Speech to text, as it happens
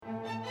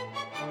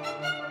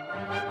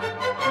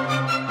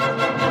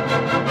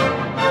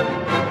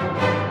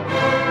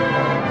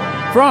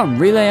From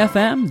Relay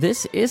FM,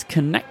 this is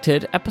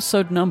Connected,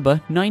 episode number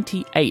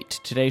 98.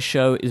 Today's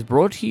show is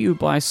brought to you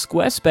by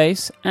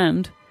Squarespace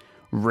and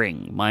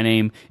Ring. My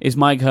name is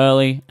Mike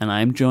Hurley, and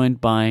I am joined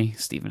by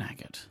Stephen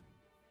Hackett.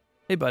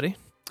 Hey, buddy.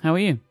 How are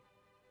you?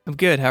 I'm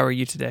good. How are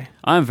you today?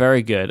 I'm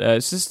very good.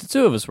 It's just the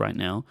two of us right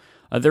now.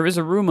 There is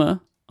a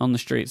rumor on the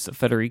streets that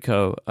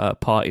Federico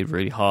partied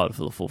really hard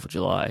for the 4th of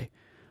July.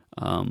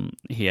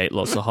 He ate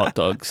lots of hot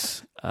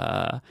dogs.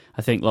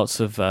 I think lots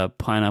of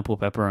pineapple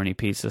pepperoni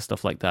pizza,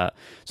 stuff like that.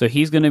 So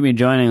he's going to be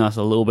joining us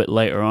a little bit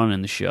later on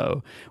in the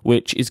show,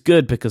 which is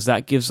good because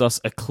that gives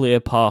us a clear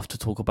path to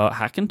talk about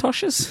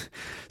Hackintoshes.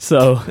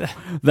 So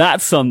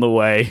that's on the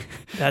way.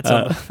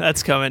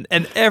 That's coming.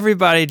 And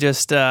everybody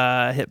just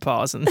hit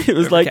pause. And it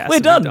was like,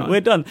 we're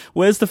done.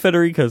 Where's the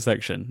Federico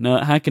section? No,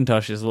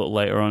 Hackintosh is a little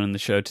later on in the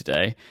show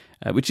today,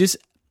 which is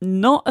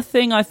not a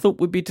thing I thought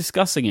we'd be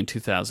discussing in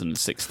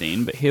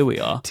 2016, but here we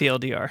are.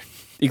 TLDR.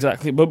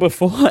 Exactly. But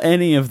before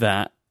any of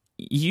that,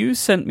 you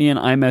sent me an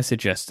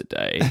iMessage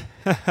yesterday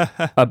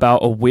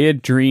about a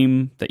weird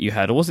dream that you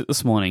had. Or was it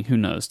this morning? Who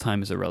knows?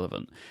 Time is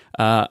irrelevant.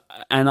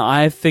 And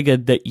I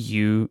figured that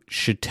you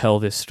should tell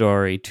this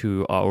story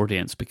to our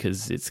audience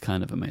because it's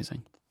kind of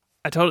amazing.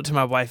 I told it to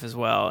my wife as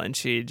well, and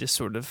she just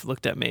sort of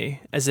looked at me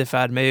as if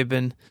I'd maybe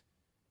been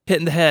hit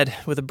in the head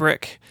with a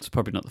brick. It's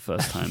probably not the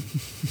first time.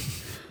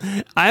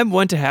 I'm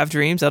one to have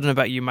dreams. I don't know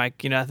about you,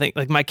 Mike. You know, I think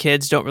like my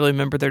kids don't really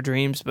remember their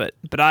dreams, but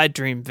I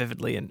dream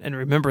vividly and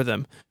remember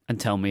them. And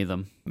tell me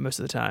them. Most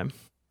of the time.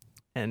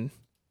 And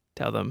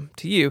tell them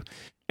to you.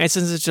 And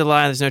since it's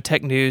July and there's no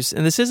tech news,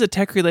 and this is a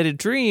tech-related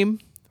dream,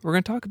 we're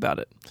going to talk about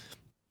it.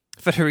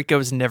 Federico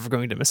is never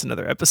going to miss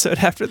another episode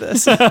after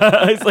this.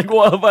 It's like,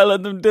 what have I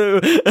let them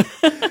do?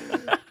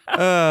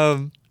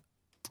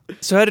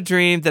 So I had a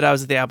dream that I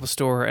was at the Apple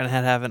Store and I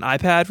had to have an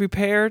iPad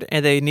repaired,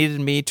 and they needed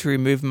me to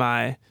remove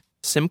my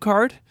SIM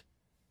card,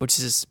 which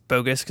is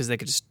bogus because they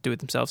could just do it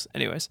themselves.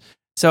 Anyways,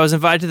 so I was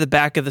invited to the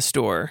back of the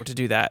store to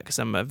do that because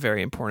I'm a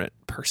very important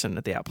person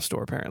at the Apple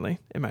Store, apparently,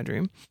 in my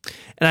dream.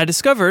 And I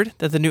discovered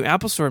that the new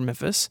Apple Store in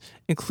Memphis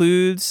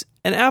includes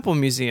an Apple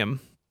museum.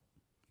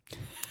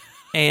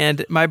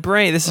 And my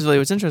brain, this is really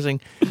what's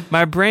interesting,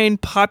 my brain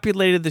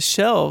populated the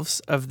shelves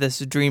of this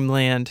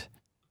Dreamland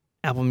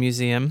Apple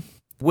Museum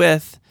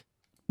with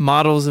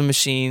models and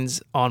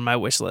machines on my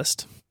wish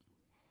list.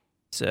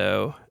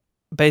 So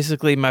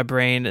basically, my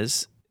brain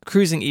is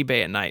cruising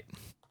eBay at night,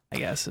 I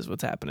guess, is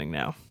what's happening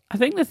now. I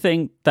think the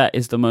thing that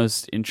is the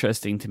most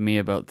interesting to me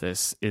about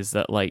this is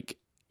that, like,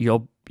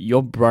 your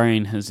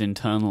brain has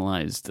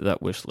internalized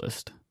that wish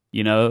list.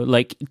 You know,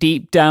 like,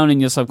 deep down in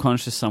your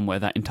subconscious somewhere,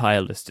 that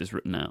entire list is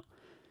written out.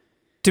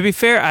 To be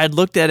fair, I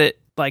looked at it,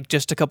 like,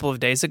 just a couple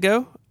of days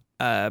ago,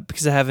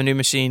 because I have a new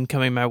machine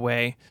coming my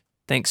way,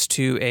 thanks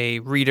to a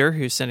reader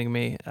who's sending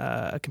me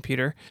a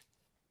computer.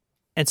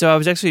 And so I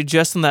was actually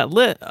just on that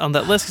list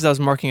because I was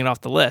marking it off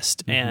the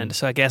list. Mm-hmm. And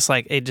so I guess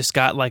like it just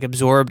got like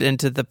absorbed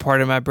into the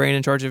part of my brain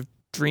in charge of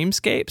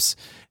dreamscapes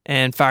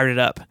and fired it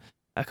up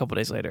a couple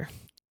days later.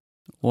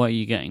 What are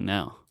you getting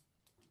now?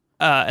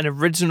 An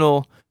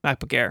original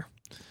MacBook Air.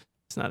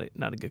 It's not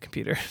a good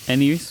computer.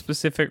 Any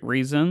specific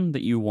reason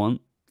that you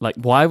want? Like,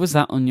 why was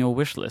that on your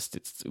wish list?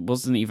 It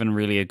wasn't even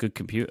really a good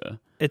computer.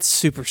 It's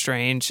super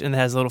strange, and it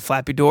has a little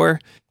flappy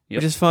door,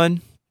 which is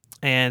fun.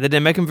 And they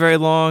didn't make them very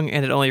long,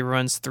 and it only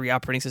runs 3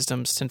 operating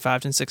systems,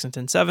 10.5, 10.6,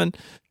 and 10.7.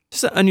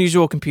 Just an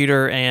unusual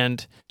computer,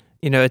 and,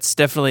 you know, it's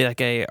definitely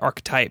like a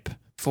archetype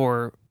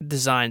for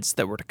designs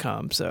that were to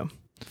come, so.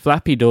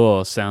 Flappy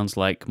Door sounds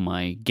like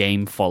my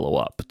game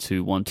follow-up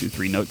to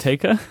 123 Note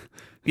Taker.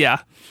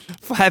 Yeah,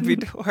 Flappy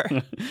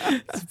Door.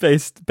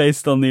 It's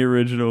based on the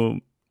original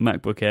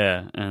MacBook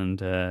Air,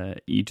 and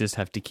you just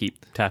have to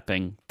keep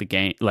tapping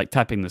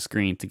the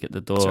screen to get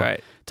the door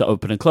to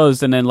open and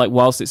close, and then like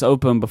whilst it's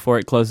open before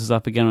it closes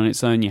up again on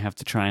its own, you have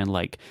to try and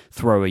like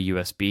throw a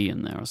USB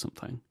in there or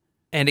something.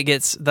 And it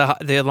gets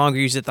the longer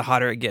you use it, the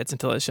hotter it gets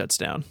until it shuts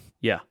down.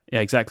 Yeah,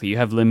 exactly. You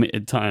have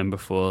limited time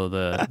before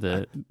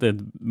the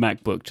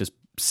MacBook just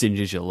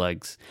singes your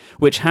legs,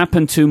 which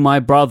happened to my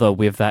brother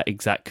with that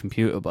exact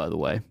computer, by the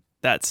way.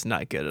 That's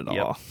not good at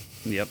all.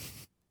 Yep.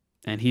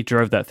 And he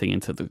drove that thing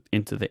into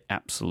the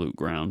absolute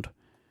ground.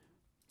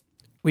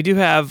 We do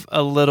have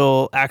a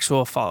little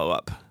actual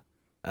follow-up.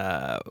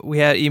 We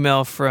had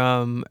email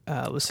from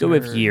listener... Go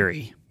with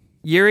Yuri.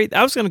 Yuri?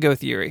 I was going to go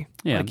with Yuri.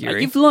 Yeah, like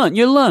Yuri.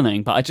 You're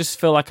learning, but I just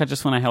feel like I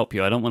just want to help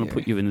you. I don't want to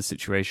put you in the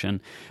situation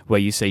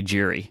where you say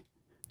Jiri.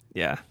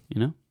 Yeah.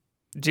 You know?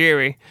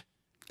 Jiri.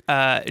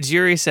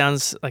 Jiri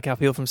sounds like how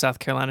people from South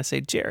Carolina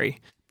say Jerry.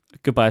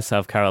 Goodbye,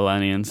 South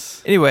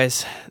Carolinians.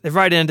 Anyways, they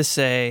write in to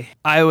say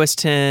iOS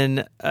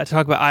 10,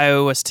 talk about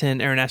iOS 10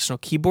 international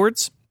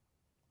keyboards.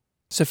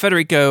 So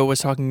Federico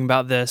was talking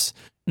about this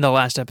in the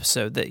last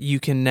episode, that you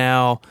can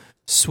now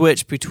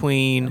switch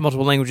between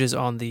multiple languages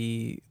on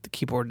the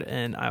keyboard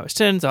in iOS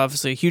 10. It's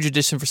obviously a huge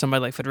addition for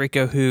somebody like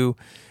Federico who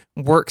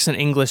works in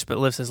English but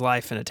lives his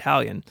life in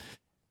Italian.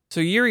 So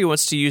Yuri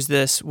wants to use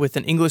this with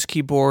an English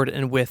keyboard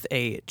and with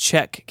a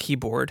Czech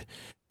keyboard,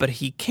 but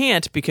he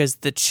can't because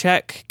the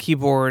Czech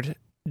keyboard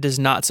does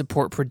not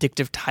support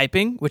predictive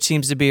typing, which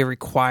seems to be a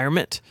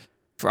requirement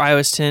for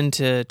iOS 10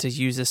 to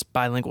use this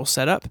bilingual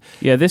setup.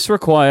 Yeah, this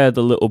required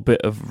a little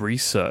bit of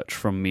research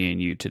from me and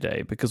you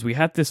today, because we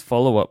had this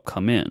follow-up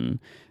come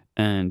in,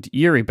 and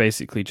Yuri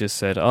basically just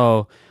said,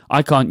 oh,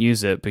 I can't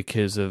use it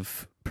because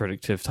of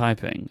predictive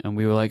typing. And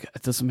we were like,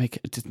 it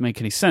didn't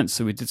make any sense.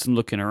 So we did some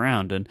looking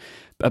around, and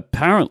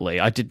apparently,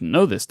 I didn't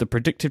know this, the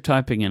predictive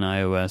typing in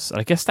iOS,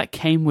 I guess that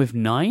came with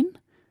 9?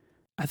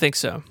 I think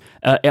so.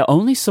 It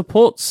only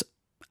supports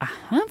a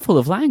handful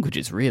of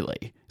languages,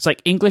 really. It's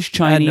like English,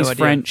 Chinese,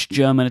 French,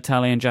 German,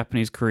 Italian,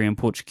 Japanese, Korean,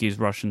 Portuguese,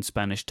 Russian,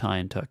 Spanish, Thai,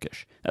 and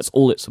Turkish. That's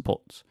all it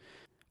supports.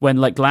 When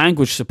like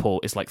language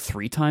support is like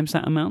 3 times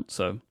that amount,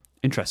 so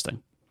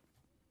interesting.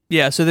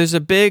 Yeah, so there's a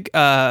big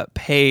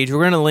page. We're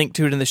going to link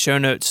to it in the show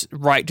notes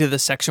right to the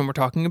section we're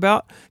talking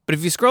about. But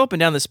if you scroll up and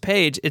down this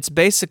page, it's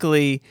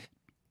basically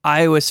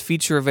iOS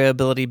feature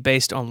availability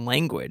based on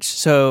language.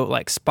 So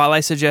like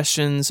Spotlight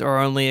suggestions are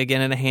only,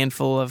 again, in a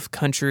handful of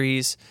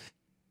countries.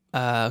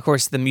 Of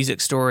course, the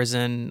music store is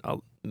in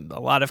a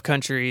lot of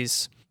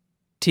countries.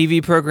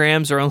 TV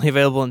programs are only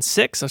available in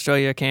 6: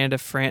 Australia, Canada,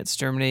 France,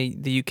 Germany,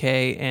 the UK,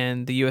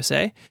 and the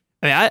USA.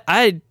 I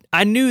mean,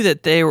 I knew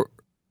that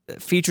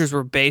features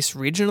were based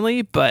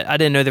regionally, but I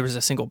didn't know there was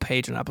a single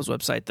page on Apple's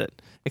website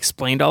that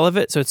explained all of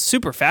it. So it's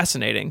super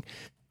fascinating.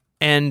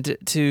 And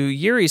to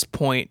Yuri's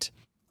point,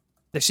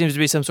 there seems to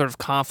be some sort of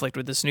conflict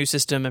with this new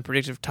system and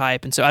predictive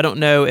type. And so I don't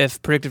know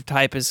if predictive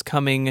type is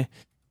coming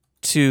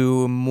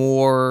to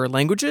more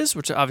languages,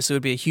 which obviously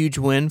would be a huge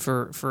win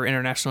for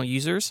international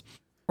users,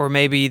 or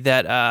maybe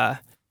that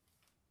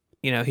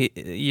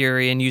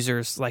Yuri and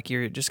users like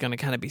you're just going to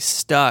kind of be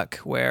stuck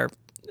where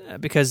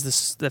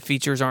because the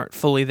features aren't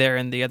fully there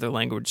in the other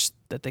language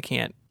that they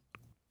can't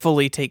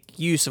fully take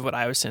use of what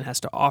iOS 10 has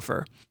to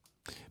offer.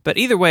 But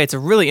either way, it's a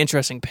really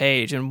interesting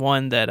page and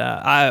one that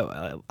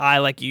I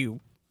like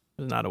you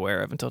was not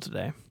aware of until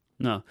today.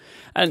 No.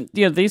 And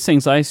these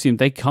things, I assume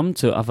they come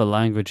to other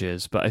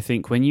languages, but I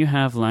think when you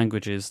have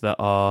languages that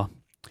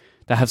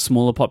have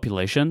smaller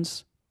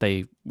populations,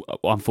 they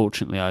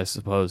unfortunately, I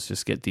suppose,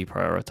 just get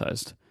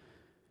deprioritized.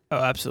 Oh,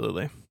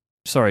 absolutely.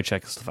 Sorry,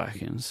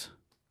 Czechoslovakians.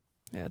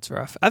 Yeah, it's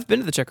rough. I've been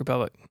to the Czech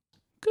Republic.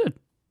 Good.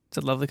 It's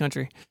a lovely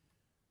country.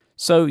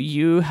 So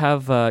you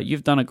have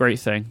you've done a great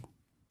thing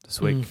this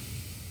week.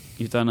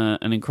 You've done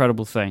an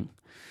incredible thing.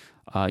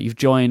 You've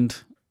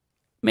joined,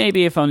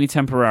 maybe if only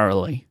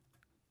temporarily.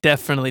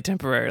 Definitely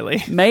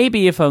temporarily.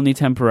 Maybe if only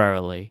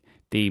temporarily,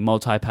 the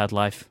multi-pad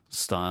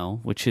lifestyle,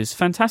 which is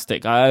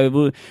fantastic. I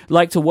would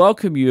like to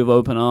welcome you with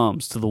open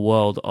arms to the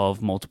world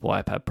of multiple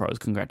iPad Pros.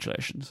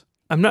 Congratulations.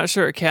 I'm not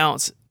sure it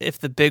counts if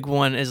the big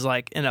one is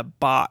like in a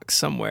box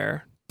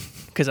somewhere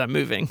because I'm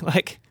moving.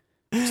 Like,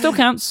 still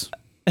counts.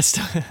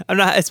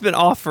 It's been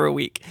off for a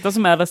week.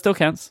 Doesn't matter. Still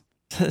counts.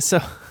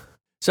 So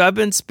I've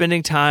been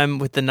spending time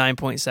with the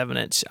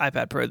 9.7-inch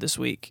iPad Pro this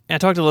week. And I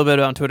talked a little bit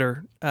on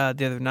Twitter the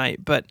other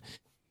night, but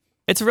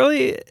it's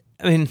really,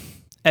 I mean,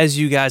 as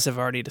you guys have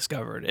already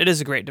discovered, it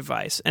is a great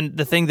device. And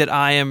the thing that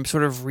I am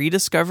sort of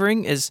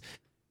rediscovering is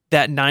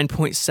that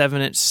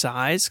 9.7-inch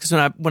size.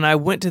 Because when I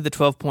went to the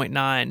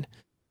 12.9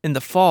 in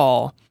the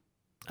fall,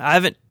 I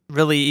haven't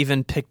really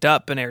even picked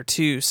up an Air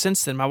 2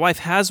 since then. My wife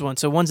has one,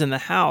 so one's in the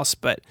house,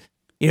 but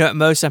at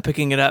most I'm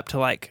picking it up to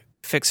like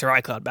fix her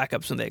iCloud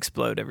backups when they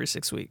explode every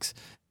 6 weeks.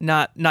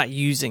 Not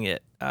using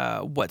it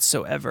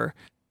whatsoever.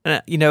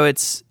 And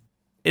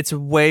it's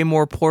way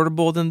more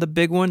portable than the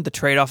big one. The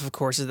trade-off, of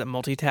course, is that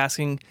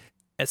multitasking,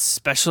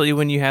 especially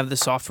when you have the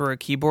software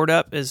keyboard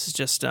up, is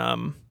just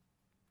a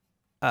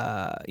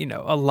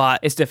lot.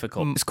 It's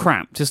difficult. It's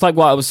cramped. Just like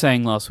what I was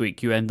saying last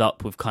week, you end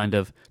up with kind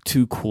of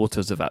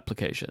 2/4 of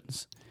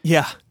applications.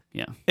 Yeah.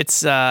 It's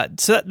so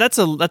that's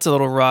a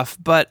little rough,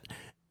 but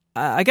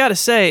I gotta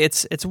say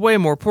it's way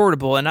more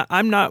portable. And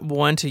I'm not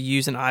one to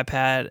use an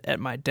iPad at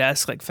my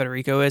desk like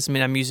Federico is. I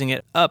mean, I'm using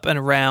it up and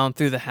around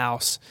through the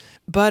house,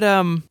 but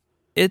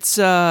it's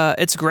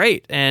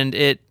great, and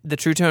the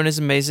True Tone is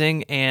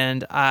amazing.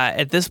 And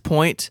at this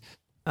point,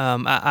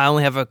 I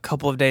only have a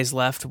couple of days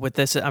left with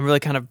this. I'm really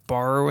kind of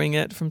borrowing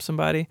it from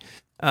somebody.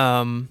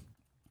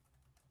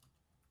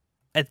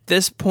 At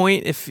this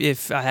point,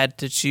 if I had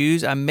to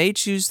choose, I may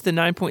choose the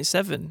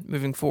 9.7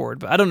 moving forward,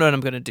 but I don't know what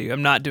I'm going to do.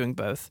 I'm not doing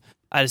both.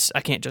 I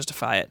can't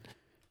justify it.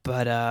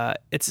 But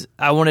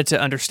I wanted to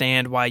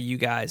understand why you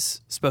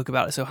guys spoke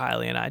about it so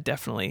highly, and I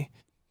definitely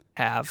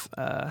have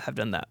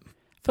done that.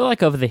 I feel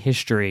like over the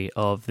history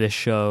of this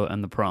show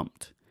and the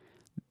prompt,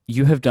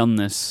 you have done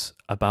this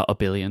about 1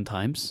 billion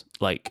times.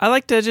 Like, I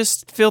like to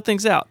just feel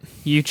things out.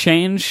 You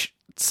change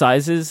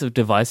sizes of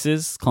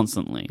devices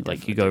constantly.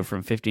 Like, you go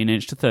from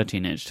 15-inch to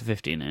 13-inch to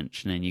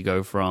 15-inch, and then you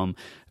go from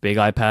big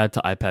iPad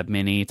to iPad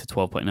mini to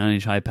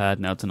 12.9-inch iPad,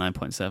 now to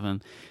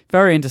 9.7.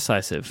 Very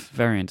indecisive.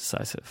 Very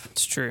indecisive.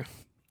 It's true.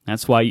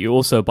 That's why you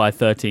also buy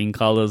 13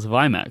 colors of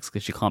iMacs,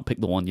 because you can't pick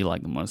the one you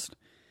like the most.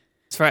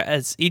 As far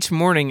as each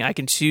morning, I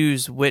can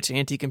choose which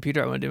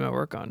anti-computer I want to do my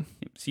work on.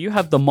 So you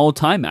have the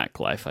multi-Mac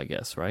life, I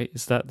guess, right?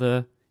 Is that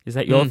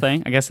your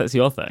thing? I guess that's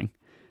your thing.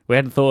 We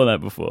hadn't thought of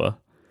that before.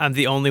 I'm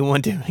the only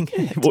one doing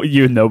it. Well,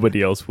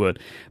 nobody else would.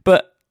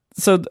 But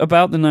so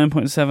about the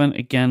 9.7,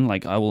 again,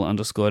 like I will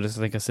underscore this.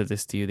 I think I said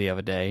this to you the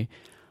other day.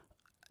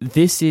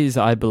 This is,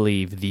 I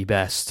believe, the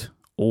best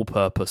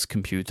all-purpose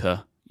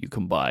computer you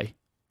can buy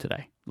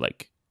today.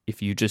 Like,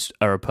 if you just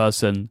are a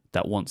person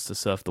that wants to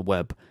surf the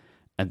web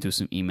and do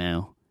some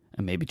email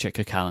and maybe check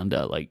a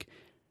calendar, like,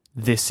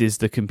 this is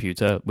the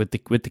computer with the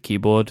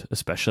keyboard,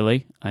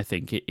 especially. I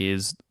think it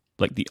is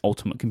like the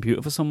ultimate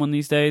computer for someone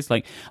these days.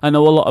 Like, I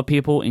know a lot of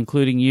people,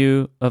 including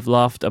you, have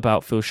laughed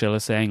about Phil Schiller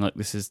saying like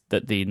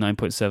that the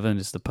 9.7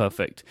 is the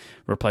perfect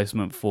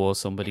replacement for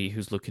somebody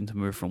who's looking to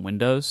move from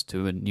Windows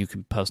to a new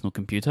personal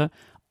computer.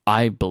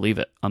 I believe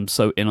it. I'm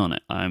so in on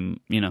it.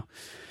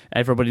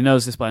 Everybody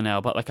knows this by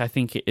now, but like I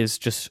think it is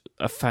just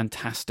a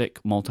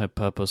fantastic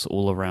multi-purpose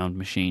all-around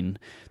machine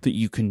that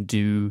you can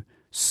do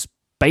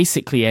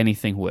basically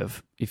anything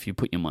with if you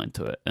put your mind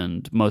to it.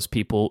 And most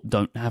people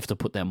don't have to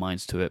put their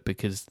minds to it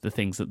because the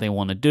things that they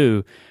want to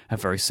do are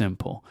very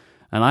simple.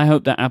 And I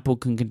hope that Apple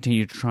can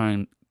continue to try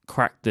and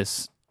crack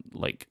this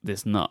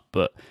nut,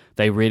 but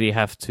they really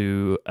have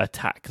to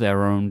attack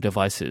their own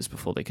devices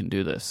before they can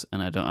do this.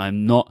 And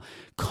I'm not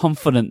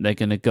confident they're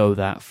going to go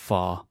that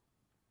far.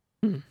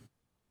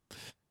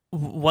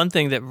 One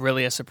thing that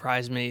really has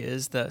surprised me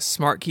is the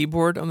smart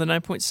keyboard on the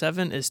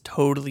 9.7 is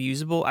totally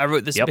usable. I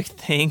wrote this big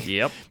thing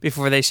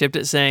before they shipped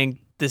it saying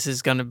this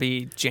is going to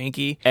be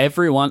janky.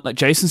 Everyone, like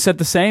Jason said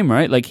the same,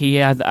 right? Like he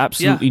had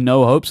absolutely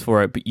no hopes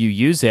for it, but you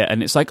use it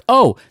and it's like,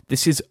 oh,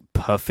 this is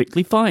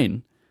perfectly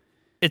fine.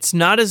 It's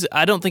not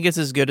I don't think it's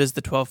as good as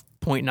the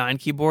 12.9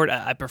 keyboard.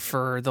 I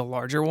prefer the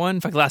larger one.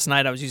 In fact, last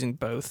night I was using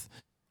both.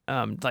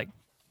 I've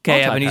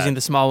been using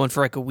the small one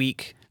for like a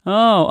week.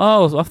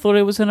 Oh, I thought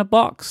it was in a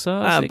box.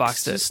 I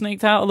boxed it. Just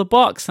sneaked out of the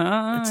box,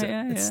 huh?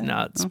 It's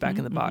not. It's back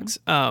in the box.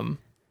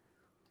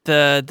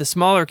 The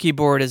smaller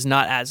keyboard is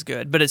not as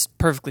good, but it's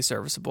perfectly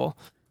serviceable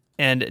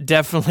and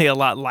definitely a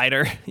lot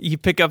lighter. You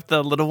pick up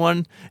the little one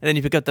and then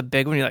you pick up the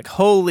big one. You're like,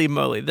 holy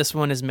moly, this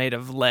one is made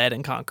of lead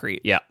and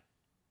concrete. Yeah.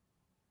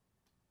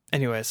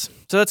 Anyways,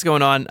 so that's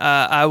going on.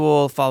 I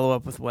will follow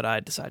up with what I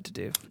decide to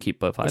do. Keep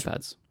both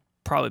iPads.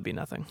 Probably be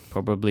nothing.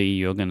 Probably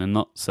you're going to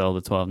not sell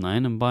the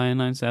 12.9 and buy a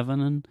 9.7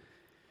 and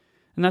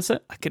that's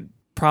it. I could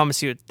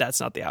promise you that's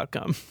not the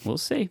outcome. We'll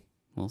see.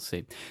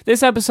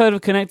 This episode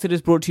of Connected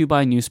is brought to you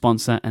by a new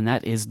sponsor, and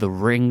that is the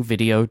Ring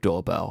Video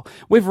Doorbell.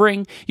 With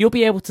Ring, you'll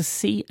be able to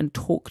see and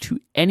talk to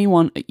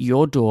anyone at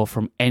your door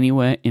from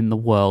anywhere in the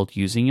world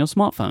using your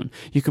smartphone.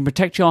 You can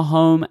protect your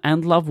home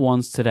and loved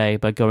ones today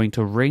by going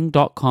to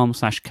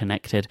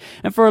ring.com/connected,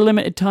 and for a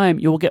limited time,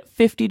 you will get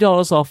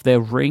 $50 off their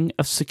Ring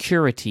of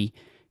Security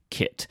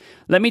kit.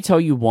 Let me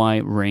tell you why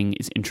Ring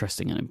is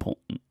interesting and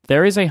important.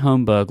 There is a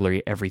home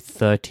burglary every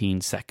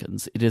 13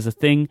 seconds. It is a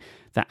thing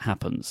that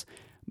happens.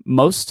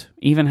 Most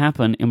even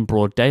happen in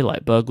broad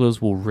daylight.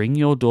 Burglars will ring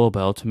your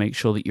doorbell to make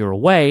sure that you're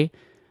away,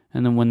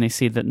 and then when they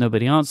see that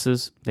nobody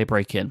answers, they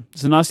break in.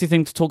 It's a nasty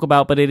thing to talk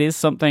about, but it is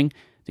something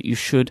that you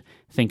should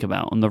think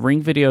about. And the Ring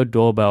Video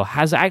Doorbell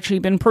has actually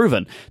been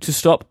proven to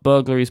stop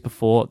burglaries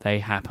before they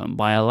happen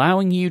by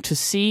allowing you to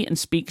see and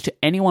speak to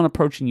anyone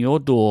approaching your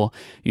door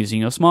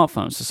using your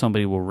smartphone. So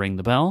somebody will ring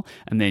the bell,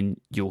 and then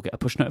you'll get a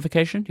push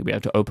notification. You'll be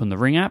able to open the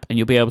Ring app, and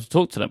you'll be able to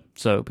talk to them.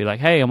 So it'll be like,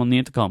 hey, I'm on the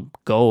intercom.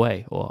 Go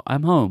away. Or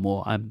I'm home.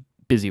 Or I'm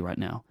busy right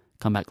now.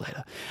 Come back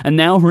later. And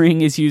now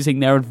Ring is using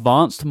their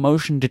advanced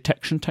motion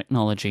detection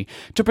technology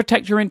to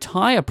protect your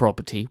entire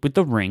property with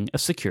the Ring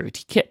of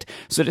Security kit.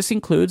 So this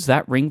includes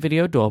that Ring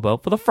Video Doorbell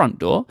for the front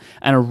door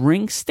and a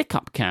Ring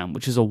stick-up cam,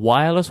 which is a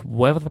wireless,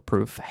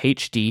 weatherproof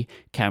HD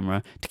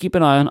camera to keep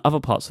an eye on other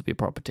parts of your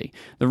property.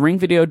 The Ring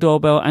Video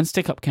Doorbell and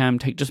stick-up cam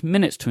take just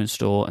minutes to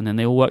install, and then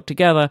they will work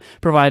together,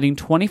 providing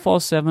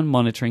 24/7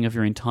 monitoring of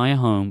your entire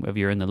home, whether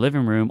you're in the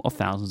living room or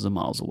thousands of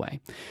miles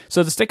away.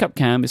 So the stick-up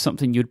cam is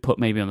something you'd put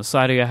maybe on the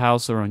side of your house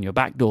or on your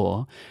back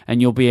door,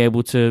 and you'll be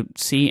able to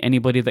see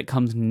anybody that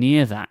comes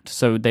near that.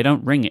 So they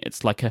don't ring it.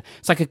 It's like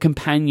a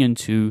companion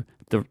to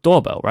the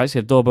doorbell, right? So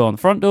you have doorbell on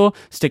the front door,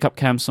 stick up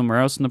cam somewhere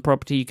else in the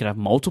property. You could have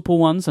multiple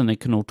ones and they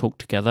can all talk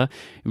together.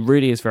 It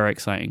really is very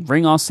exciting.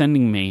 Ring are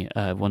sending me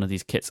one of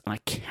these kits, and I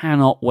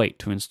cannot wait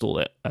to install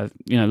it.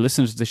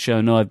 Listeners to the show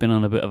know I've been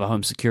on a bit of a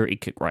home security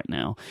kick right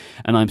now,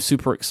 and I'm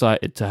super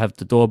excited to have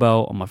the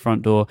doorbell on my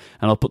front door,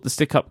 and I'll put the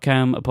stick up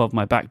cam above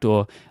my back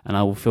door, and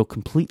I will feel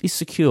completely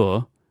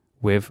secure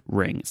with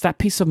Ring. It's that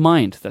peace of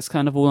mind. That's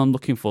kind of all I'm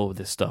looking for with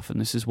this stuff,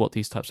 and this is what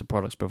these types of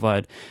products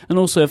provide. And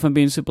also, if I'm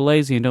being super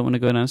lazy and don't want to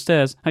go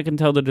downstairs, I can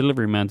tell the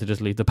delivery man to just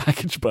leave the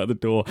package by the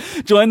door.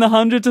 Join the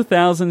hundreds of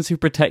thousands who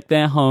protect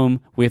their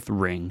home with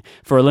Ring.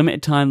 For a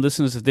limited time,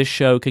 listeners of this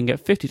show can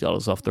get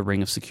 $50 off the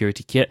Ring of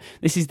Security kit.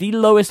 This is the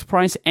lowest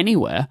price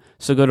anywhere,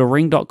 so go to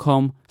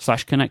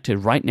ring.com/connected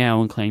right now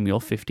and claim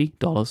your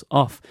 $50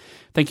 off.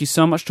 Thank you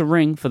so much to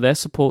Ring for their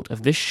support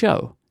of this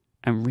show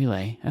and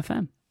Relay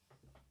FM.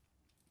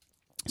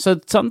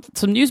 So some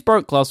news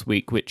broke last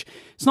week, which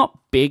it's not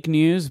big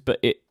news, but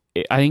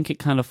I think it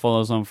kind of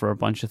follows on for a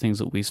bunch of things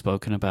that we've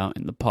spoken about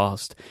in the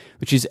past,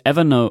 which is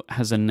Evernote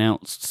has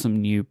announced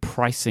some new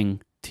pricing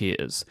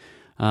tiers.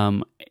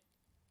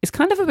 it's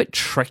kind of a bit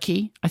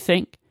tricky, I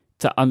think,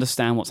 to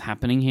understand what's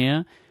happening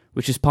here,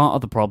 which is part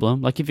of the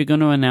problem. Like, if you're going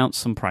to announce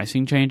some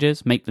pricing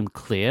changes, make them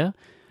clear.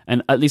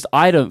 And at least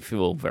I don't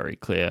feel very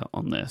clear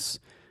on this.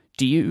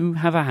 Do you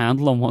have a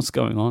handle on what's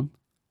going on?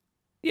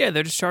 Yeah,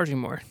 they're just charging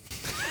more.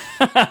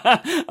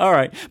 All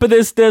right. But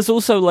there's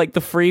also like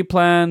the free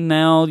plan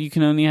now. You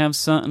can only have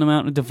certain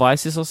amount of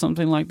devices or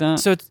something like that.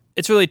 So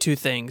it's really two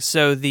things.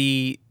 So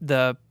the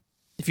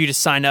if you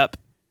just sign up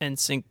and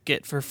sync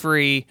it for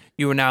free,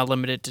 you are now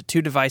limited to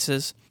 2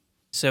 devices.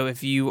 So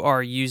if you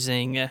are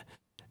using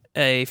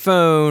a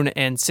phone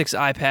and 6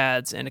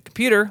 iPads and a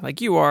computer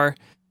like you are,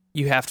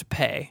 you have to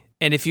pay.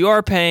 And if you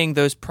are paying,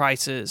 those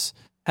prices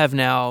have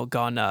now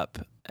gone up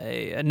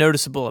a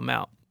noticeable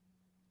amount.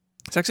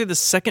 It's actually the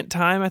second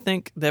time, I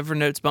think, the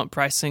Evernote's bumped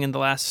pricing in the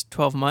last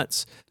 12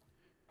 months.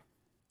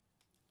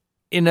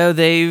 You know,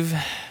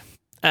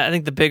 I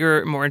think the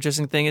bigger, more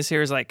interesting thing is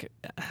here is like,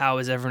 how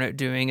is Evernote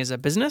doing as a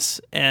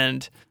business?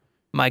 And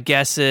my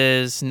guess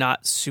is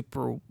not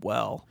super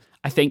well.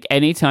 I think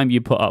anytime you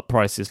put up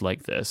prices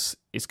like this,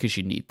 it's because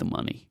you need the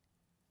money.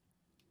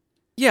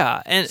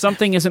 Yeah, and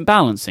something isn't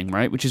balancing,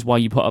 right? Which is why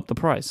you put up the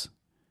price.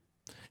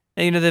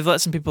 And, you know, they've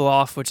let some people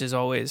off, which is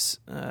always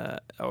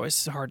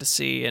hard to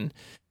see. And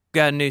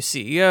got a new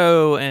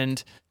CEO,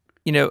 and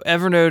you know,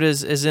 Evernote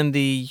is in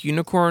the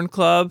unicorn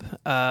club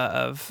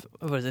of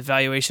what is it,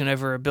 valuation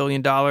over $1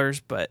 billion.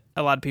 But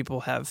a lot of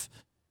people have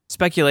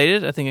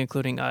speculated, I think,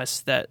 including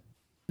us, that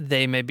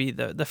they may be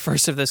the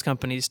first of those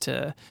companies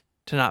to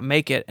not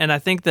make it. And I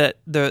think that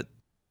the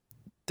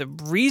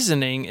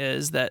reasoning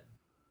is that,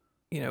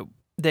 you know,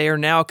 they are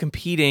now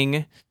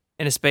competing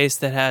in a space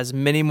that has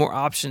many more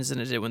options than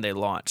it did when they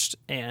launched.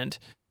 And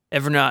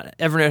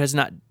Evernote has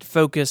not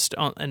focused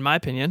on, in my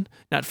opinion,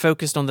 not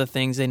focused on the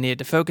things they needed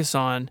to focus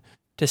on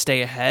to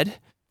stay ahead.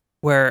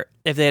 Where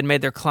if they had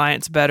made their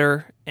clients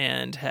better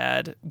and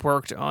had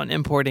worked on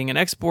importing and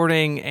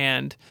exporting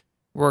and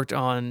worked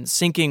on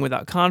syncing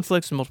without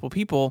conflicts with multiple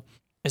people,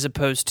 as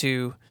opposed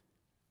to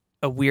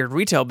a weird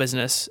retail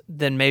business,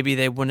 then maybe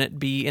they wouldn't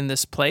be in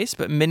this place.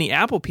 But many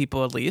Apple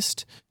people, at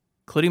least,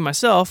 including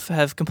myself,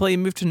 have completely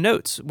moved to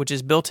Notes, which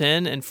is built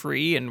in and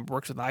free and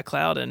works with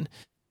iCloud and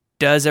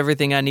does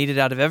everything I needed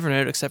out of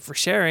Evernote except for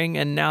sharing,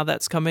 and now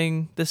that's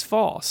coming this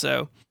fall.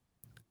 So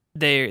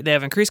they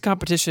have increased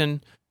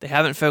competition. They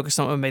haven't focused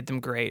on what made them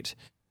great,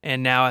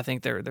 and now I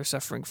think they're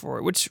suffering for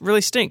it, which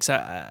really stinks.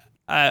 I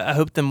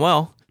hope them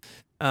well,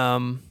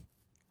 and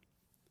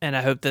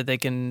I hope that they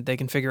can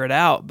figure it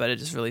out. But it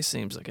just really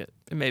seems like it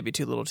may be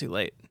too little, too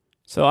late.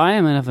 So I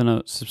am an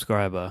Evernote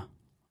subscriber,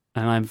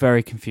 and I'm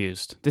very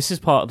confused. This is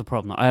part of the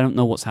problem. I don't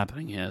know what's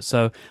happening here.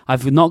 So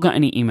I've not got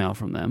any email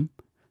from them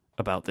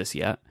about this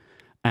yet.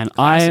 And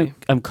I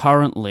am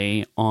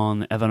currently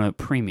on Evernote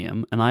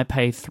Premium, and I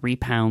pay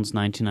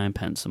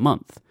 £3.99 a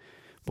month.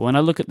 But when I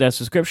look at their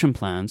subscription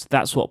plans,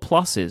 that's what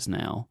Plus is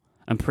now,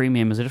 and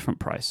Premium is a different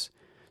price.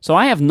 So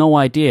I have no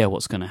idea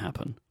what's going to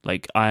happen.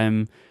 Like,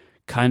 I'm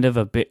kind of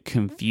a bit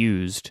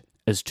confused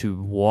as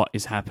to what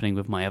is happening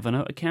with my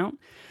Evernote account.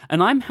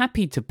 And I'm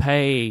happy to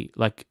pay,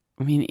 like,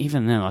 I mean,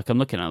 even then, like, I'm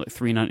looking at like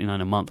 $3.99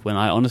 a month when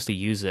I honestly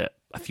use it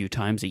a few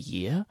times a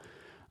year.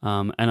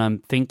 And I'm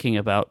thinking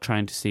about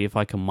trying to see if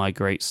I can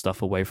migrate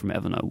stuff away from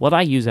Evernote. What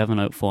I use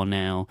Evernote for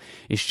now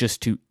is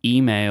just to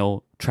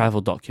email travel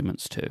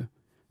documents to.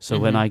 So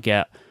when I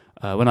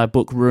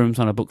book rooms,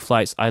 when I book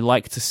flights, I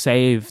like to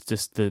save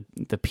just the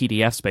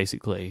PDFs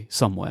basically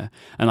somewhere.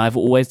 And I've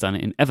always done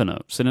it in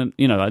Evernote. So,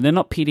 you know, they're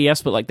not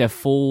PDFs, but like they're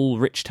full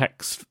rich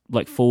text,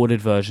 like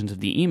forwarded versions of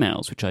the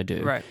emails, which I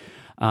do. Right.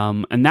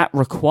 And that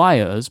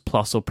requires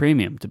Plus or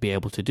Premium to be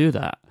able to do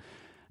that.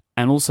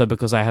 And also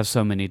because I have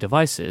so many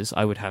devices,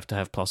 I would have to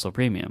have Plus or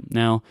Premium.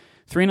 Now,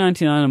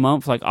 $3.99 a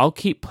month, like I'll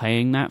keep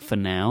paying that for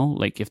now,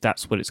 like if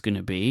that's what it's going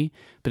to be.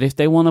 But if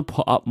they want to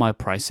put up my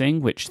pricing,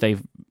 which they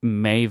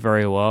may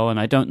very well, and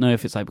I don't know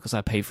if it's like because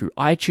I pay through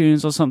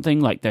iTunes or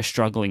something, like they're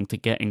struggling to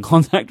get in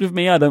contact with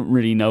me. I don't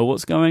really know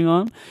what's going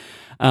on.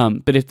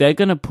 But if they're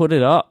going to put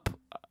it up,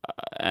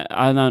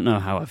 I don't know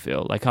how I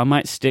feel. Like I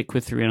might stick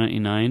with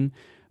 $3.99,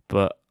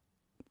 but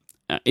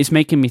it's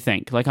making me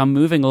think. Like I'm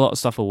moving a lot of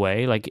stuff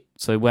away. Like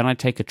so, when I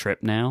take a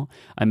trip now,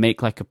 I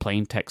make like a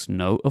plain text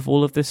note of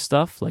all of this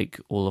stuff, like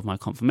all of my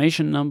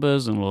confirmation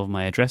numbers and all of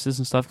my addresses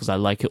and stuff, because I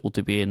like it all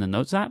to be in the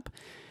Notes app.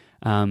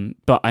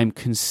 But I'm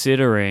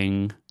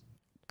considering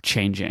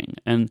changing.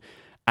 And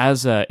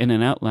as In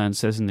and Outland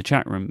says in the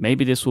chat room,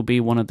 maybe this will be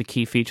one of the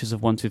key features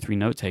of 123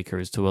 Note Taker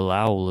is to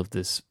allow all of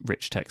this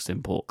rich text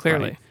import.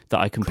 Clearly. Right? That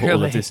I can put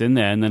all of this in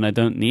there, and then I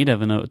don't need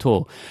Evernote at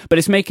all. But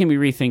it's making me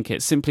rethink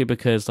it simply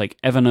because like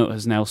Evernote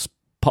has now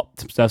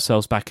popped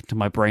themselves back into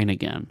my brain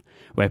again,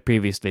 where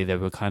previously they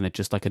were kind of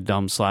just like a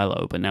dumb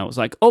silo, but now it's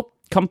like, oh,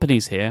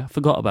 company's here,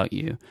 forgot about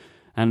you.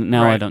 And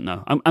now I don't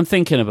know. I'm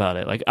thinking about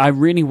it. Like I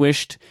really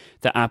wished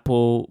that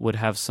Apple would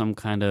have some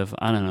kind of,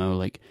 I don't know,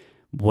 like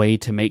way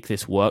to make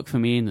this work for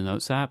me in the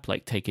Notes app,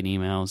 like take an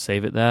email and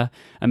save it there.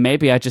 And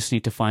maybe I just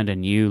need to find a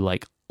new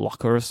like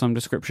locker of some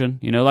description.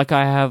 You know, like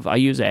I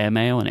use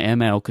Airmail, and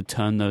Airmail could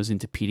turn those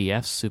into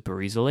PDFs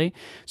super easily.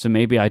 So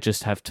maybe I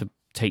just have to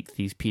take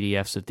these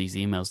PDFs of these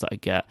emails that I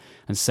get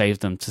and save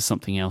them to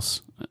something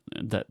else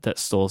that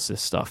stores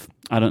this stuff.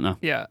 I don't know.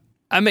 Yeah.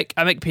 I make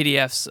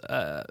PDFs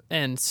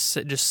and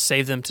just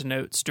save them to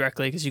Notes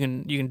directly, because you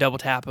can double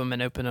tap them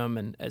and open them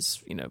and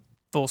as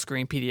full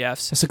screen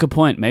PDFs. That's a good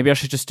point. Maybe I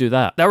should just do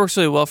that. That works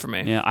really well for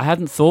me. Yeah, I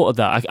hadn't thought of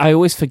that. I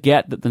always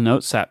forget that the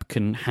Notes app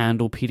can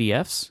handle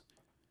PDFs.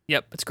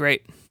 Yep, it's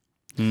great.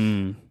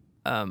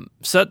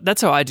 So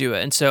that's how I do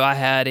it. And so I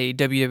had a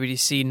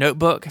WWDC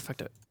notebook. In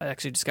fact, I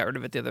actually just got rid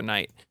of it the other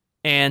night.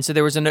 And so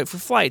there was a note for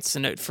flights, a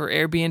note for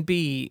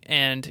Airbnb,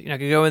 and I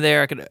could go in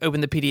there, I could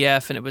open the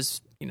PDF, and it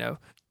was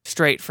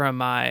straight from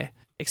my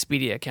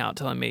Expedia account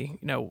telling me,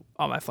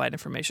 all my flight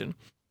information.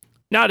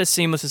 Not as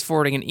seamless as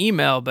forwarding an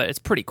email, but it's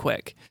pretty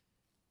quick.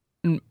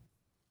 And,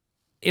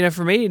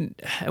 for me,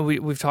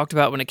 we've talked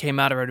about when it came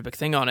out, I wrote a big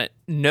thing on it.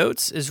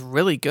 Notes is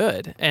really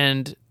good.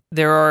 And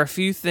there are a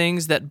few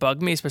things that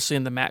bug me, especially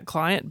in the Mac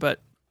client,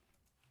 but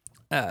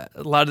a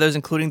lot of those,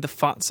 including the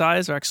font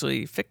size, are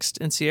actually fixed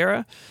in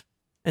Sierra.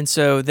 And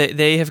so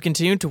they have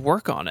continued to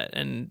work on it.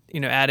 And,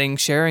 adding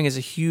sharing is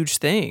a huge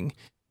thing.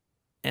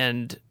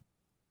 And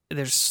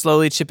they're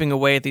slowly chipping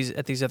away at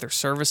these other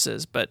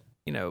services, but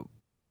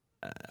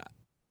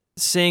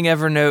seeing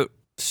Evernote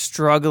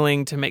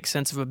struggling to make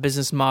sense of a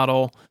business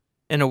model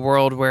in a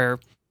world where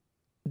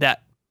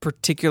that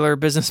particular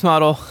business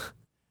model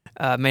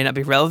may not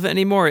be relevant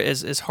anymore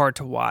is hard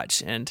to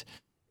watch, and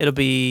it'll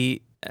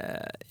be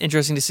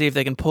interesting to see if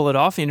they can pull it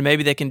off.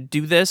 Maybe they can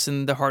do this,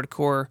 and the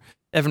hardcore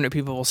Evernote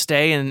people will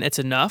stay, and it's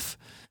enough.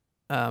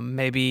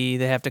 Maybe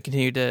they have to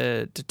continue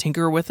to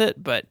tinker with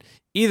it, but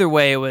either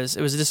way, it was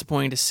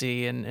disappointing to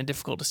see and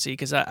difficult to see,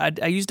 because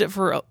I used it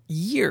for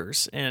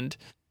years and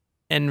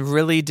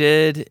really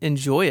did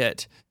enjoy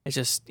it. It's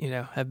just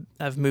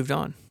I've moved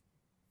on.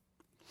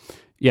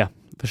 Yeah,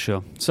 for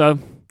sure. So,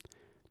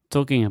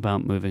 talking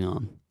about moving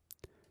on,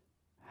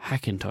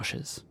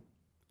 Hackintoshes.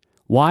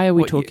 Why are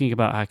we talking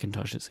about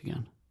Hackintoshes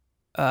again?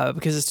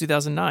 Because it's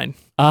 2009.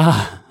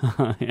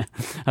 Yeah,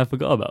 I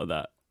forgot about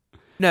that.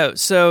 No,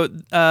 so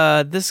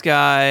this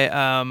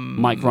guy,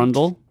 Mike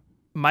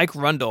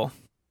Rundle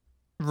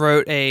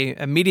wrote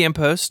a Medium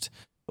post.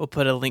 We'll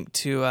put a link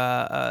to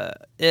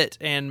it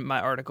and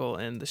my article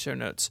in the show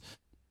notes.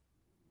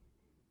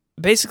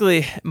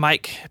 Basically,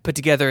 Mike put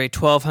together a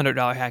 $1,200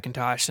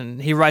 Hackintosh,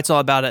 and he writes all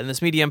about it in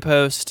this Medium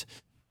post.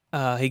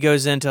 He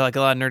goes into a lot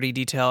of nerdy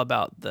detail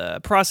about the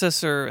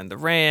processor and the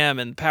RAM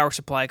and power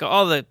supply,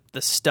 all the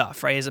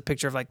stuff, right? He has a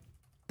picture of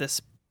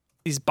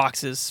these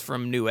boxes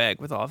from Newegg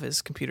with all of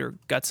his computer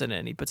guts in it,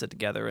 and he puts it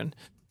together, and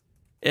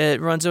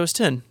it runs OS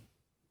X.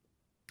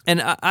 And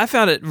I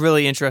found it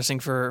really interesting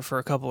for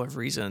a couple of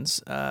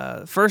reasons.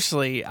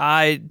 Firstly,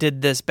 I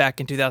did this back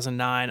in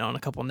 2009 on a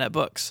couple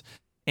netbooks,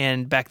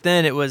 and back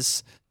then it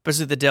was,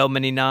 especially the Dell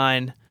Mini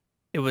 9,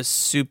 it was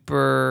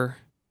super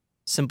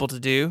simple to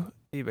do.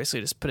 You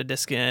basically just put a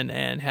disk in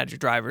and had your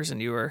drivers,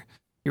 and you were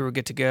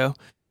good to go.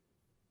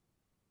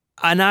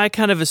 And I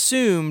kind of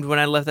assumed when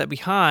I left that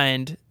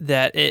behind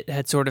that it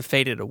had sort of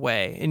faded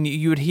away. And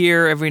you would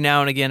hear every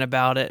now and again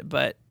about it,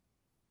 but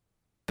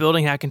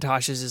building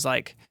Hackintoshes is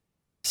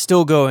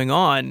still going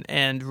on,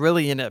 and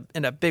really in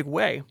a big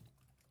way.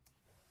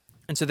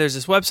 And so there's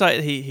this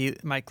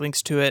website, Mike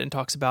links to it and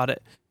talks about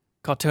it,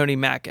 called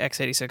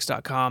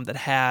TonyMacX86.com, that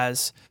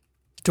has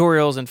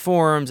tutorials and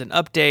forums and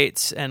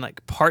updates and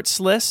parts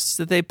lists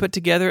that they put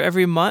together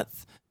every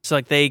month. So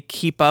they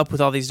keep up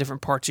with all these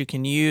different parts you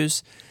can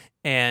use.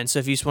 And so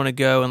if you just want to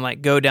go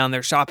and go down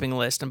their shopping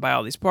list and buy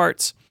all these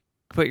parts,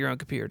 put your own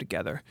computer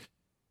together.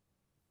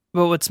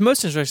 But what's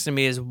most interesting to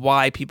me is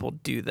why people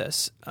do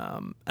this.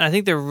 And I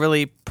think there are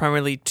really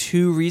primarily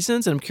two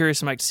reasons, and I'm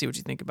curious, Mike, to see what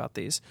you think about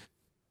these.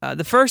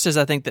 The first is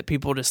I think that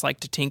people just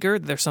like to tinker.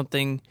 There's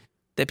something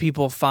that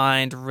people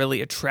find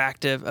really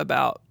attractive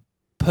about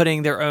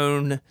putting their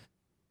own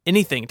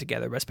anything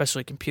together, but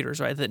especially computers,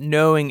 right? That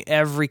knowing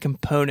every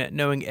component,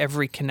 knowing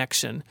every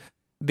connection,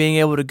 being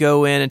able to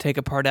go in and take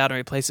a part out and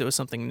replace it with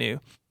something new,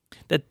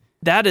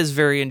 that is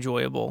very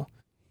enjoyable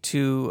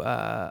to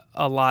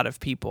a lot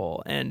of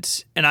people.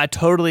 And I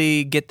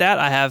totally get that.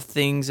 I have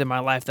things in my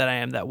life that I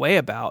am that way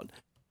about,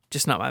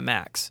 just not my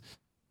Macs.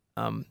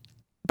 But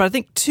I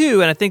think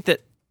too, and I think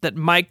that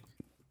Mike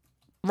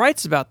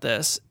writes about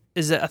this,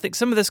 is that I think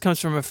some of this comes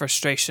from a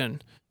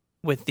frustration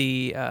with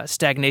the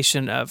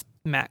stagnation of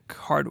Mac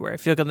hardware. I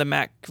feel like on the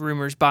Mac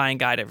Rumors buying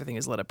guide, everything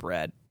is lit up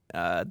red.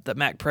 The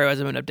Mac Pro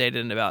hasn't been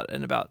updated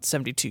in about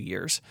 72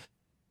 years.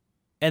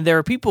 And there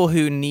are people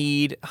who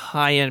need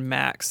high-end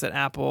Macs that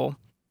Apple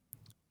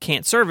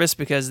can't service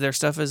because their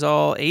stuff is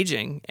all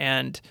aging.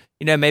 And,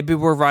 maybe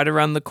we're right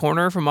around the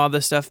corner from all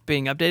this stuff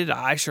being updated.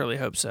 I surely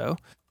hope so.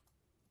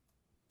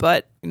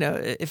 But,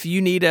 if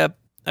you need a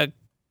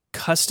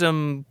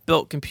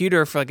custom-built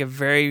computer for a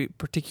very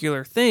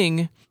particular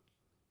thing,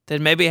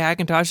 then maybe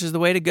Hackintosh is the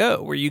way to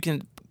go, where you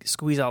can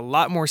squeeze a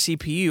lot more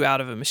CPU out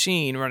of a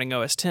machine running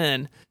OS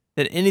X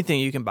than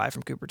anything you can buy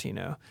from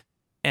Cupertino.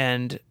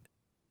 And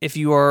if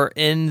you are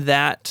in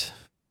that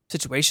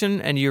situation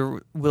and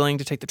you're willing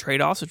to take the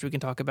trade-offs, which we can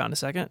talk about in a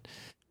second,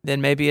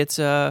 then maybe it's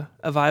a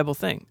viable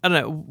thing. I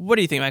don't know. What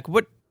do you think,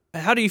 Mike?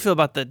 How do you feel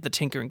about the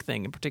tinkering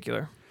thing in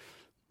particular?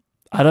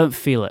 I don't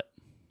feel it.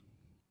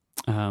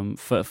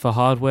 For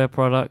hardware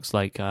products,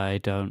 like I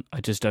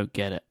just don't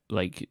get it.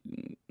 Like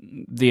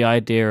the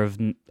idea of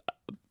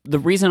the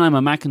reason I'm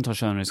a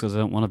Macintosh owner is because I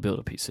don't want to build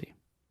a PC.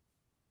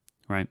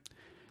 Right?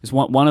 It's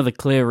one of the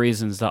clear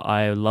reasons that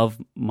I love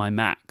my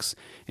Macs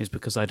is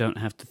because I don't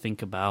have to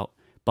think about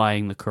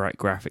buying the correct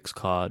graphics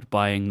card,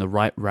 buying the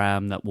right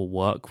RAM that will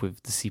work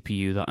with the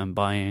CPU that I'm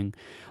buying.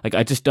 Like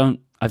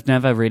I've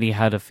never really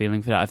had a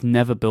feeling for that. I've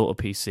never built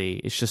a PC.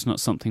 It's just not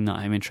something that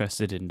I'm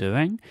interested in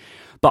doing.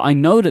 But I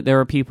know that there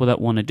are people that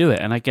want to do it.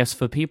 And I guess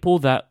for people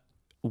that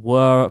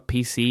were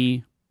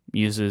PC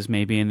users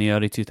maybe in the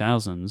early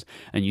 2000s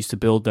and used to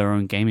build their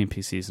own gaming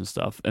PCs and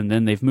stuff, and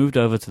then they've moved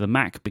over to the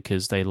Mac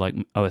because they like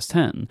OS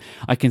X,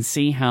 I can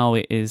see how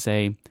it is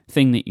a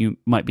thing that you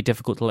might be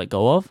difficult to let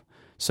go of.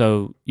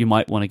 So you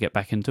might want to get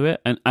back into it.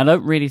 And I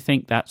don't really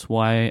think that's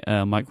why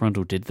Mike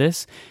Rundle did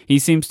this. He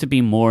seems to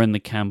be more in the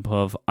camp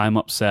of, I'm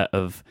upset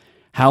of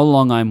how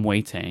long I'm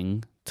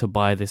waiting to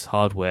buy this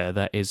hardware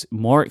that is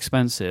more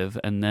expensive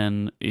and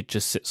then it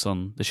just sits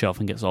on the shelf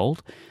and gets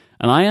old.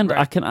 And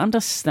I can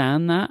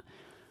understand that.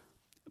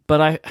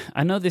 But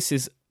I know this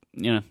is,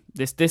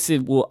 this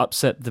will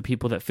upset the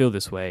people that feel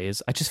this way.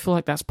 Is I just feel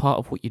like that's part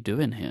of what you're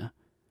doing here.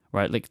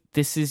 Right, like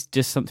this is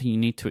just something you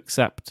need to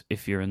accept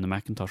if you're in the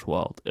Macintosh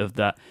world, of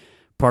that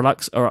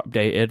products are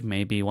updated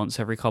maybe once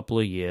every couple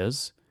of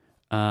years,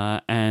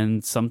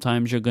 and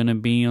sometimes you're going to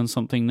be on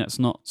something that's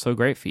not so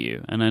great for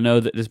you. And I know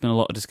that there's been a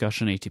lot of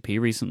discussion on ATP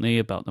recently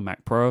about the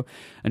Mac Pro,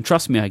 and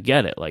trust me, I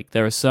get it. Like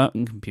there are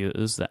certain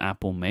computers that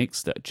Apple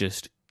makes that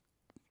just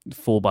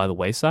fall by the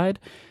wayside.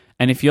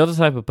 And if you're the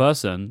type of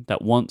person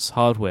that wants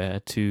hardware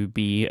to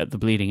be at the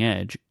bleeding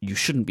edge, you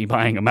shouldn't be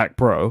buying a Mac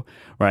Pro,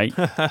 right?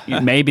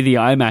 Maybe the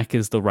iMac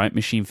is the right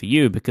machine for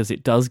you because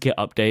it does get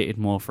updated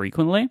more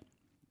frequently.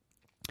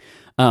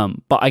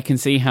 But I can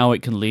see how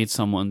it can lead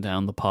someone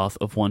down the path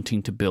of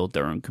wanting to build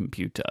their own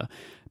computer,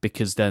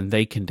 because then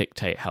they can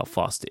dictate how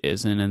fast it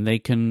is, and then they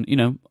can,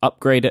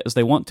 upgrade it as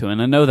they want to.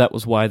 And I know that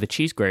was why the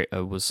cheese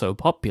grater was so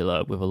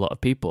popular with a lot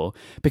of people,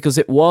 because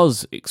it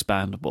was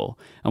expandable.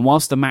 And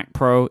whilst the Mac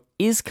Pro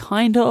is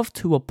kind of,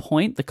 to a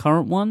point, the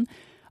current one,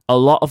 a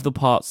lot of the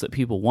parts that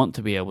people want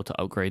to be able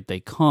to upgrade, they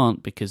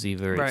can't, because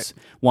either it's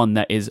one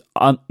that is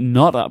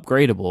not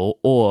upgradable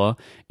or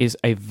is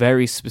a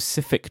very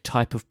specific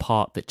type of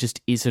part that just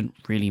isn't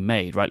really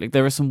made, right? Like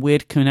there are some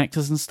weird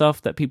connectors and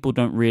stuff that people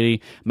don't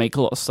really make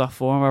a lot of stuff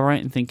for. Am I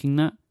right in thinking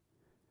that?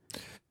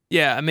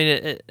 Yeah, I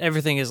mean,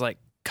 everything is like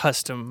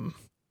custom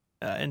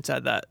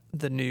inside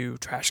the new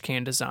trash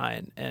can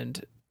design.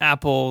 And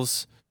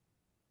Apple's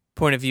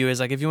point of view is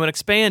like, if you want to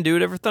expand, do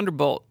it over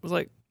Thunderbolt. It was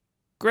like,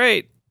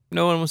 great.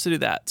 No one wants to do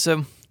that.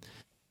 So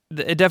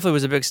it definitely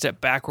was a big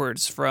step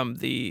backwards from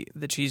the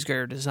cheese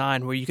grater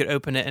design, where you could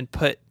open it and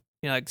put,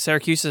 like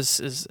Syracuse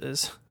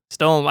is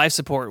still on life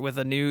support with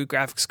a new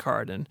graphics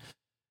card, and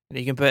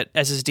you can put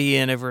SSD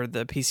in over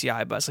the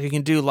PCI bus. Like you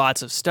can do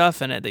lots of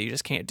stuff in it that you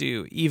just can't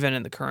do even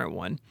in the current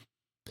one.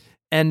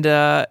 And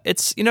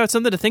it's it's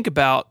something to think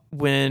about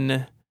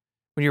when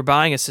you're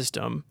buying a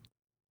system.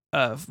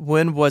 Of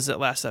when was it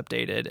last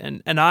updated?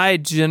 And I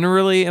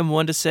generally am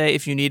one to say,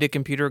 if you need a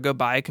computer, go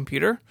buy a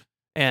computer,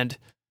 and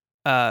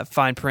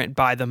fine print,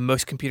 buy the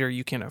most computer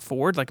you can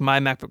afford. Like my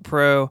MacBook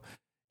Pro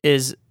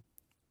is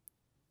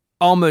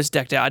almost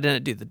decked out. I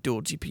didn't do the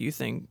dual GPU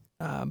thing,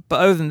 but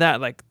other than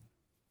that, like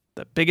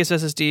the biggest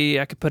SSD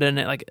I could put in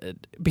it, like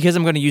because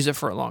I'm going to use it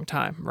for a long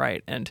time,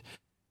 right? And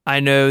I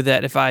know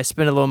that if I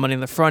spend a little money on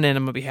the front end,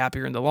 I'm going to be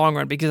happier in the long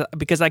run,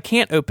 because I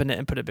can't open it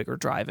and put a bigger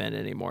drive in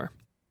anymore.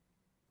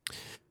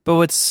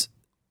 But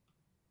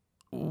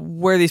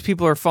where these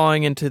people are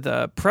falling into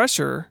the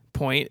pressure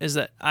point is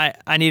that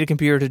I need a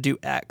computer to do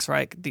X,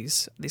 right?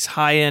 These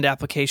high end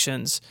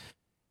applications,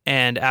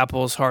 and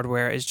Apple's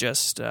hardware is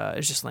just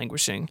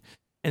languishing,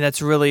 and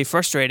that's really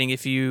frustrating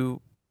if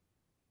you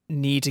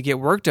need to get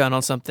work done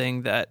on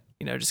something that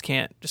just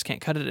can't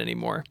cut it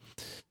anymore.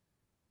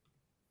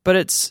 But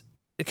it's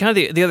kind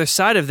of the other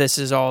side of this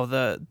is all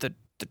the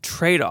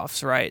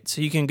trade-offs, right? So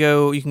you can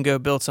go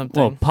build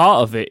something. Well,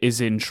 part of it is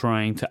in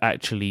trying to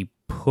actually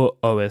put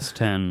OS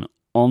X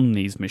on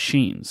these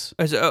machines.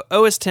 So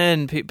OS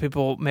X,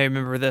 people may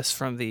remember this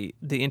from the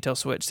Intel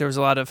Switch. There was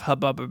a lot of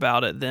hubbub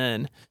about it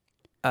then.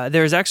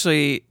 There's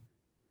actually,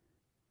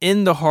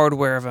 in the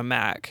hardware of a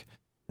Mac,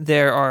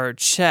 there are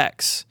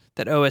checks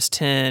that OS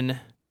X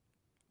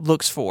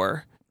looks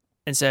for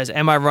and says,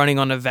 am I running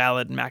on a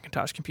valid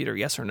Macintosh computer,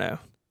 yes or no?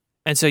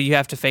 And so you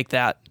have to fake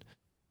that.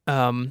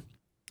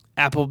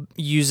 Apple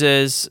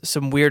uses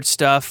some weird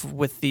stuff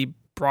with the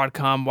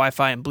Broadcom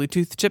Wi-Fi and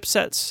Bluetooth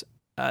chipsets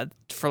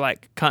for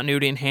like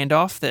continuity and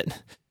handoff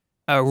that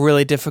are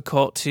really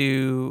difficult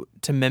to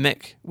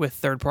mimic with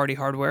third-party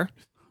hardware.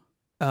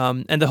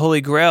 And the holy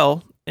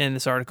grail in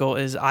this article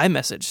is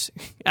iMessage.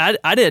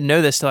 I didn't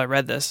know this till I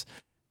read this.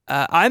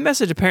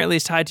 iMessage apparently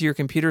is tied to your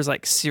computer's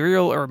like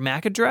serial or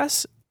MAC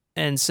address,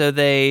 and so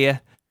they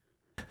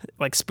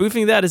like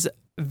spoofing that is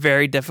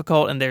very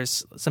difficult, and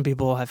there's some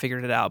people have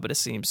figured it out, but it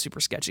seems super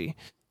sketchy.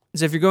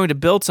 So if you're going to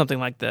build something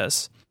like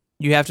this,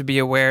 you have to be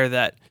aware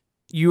that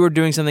you are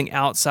doing something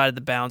outside of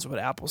the bounds of what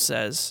Apple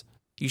says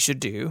you should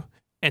do.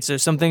 And so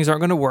some things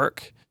aren't going to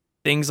work.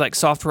 Things like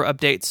software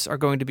updates are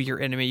going to be your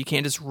enemy. You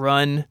can't just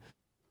run,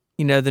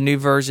 the new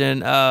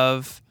version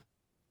of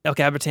El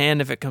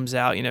Capitan if it comes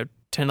out,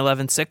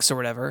 10.11.6 or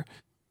whatever,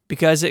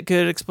 because it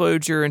could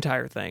explode your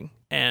entire thing.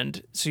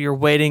 And so you're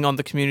waiting on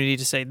the community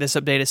to say this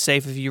update is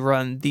safe if you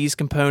run these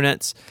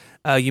components.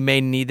 You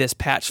may need this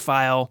patch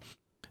file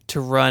to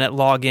run at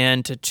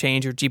login to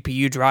change your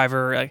GPU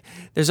driver.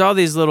 There's all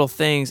these little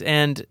things.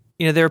 And,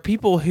 there are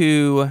people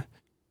who,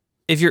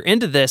 if you're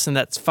into this, and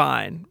that's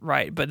fine,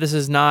 right? But this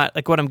is not,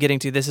 like what I'm getting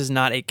to, this is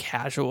not a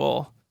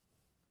casual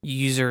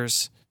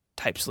users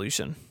type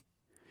solution.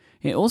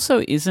 It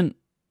also isn't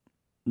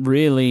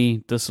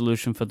really the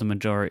solution for the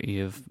majority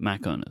of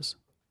Mac owners,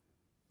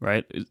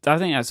 right? I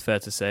think that's fair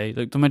to say.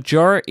 Like the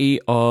majority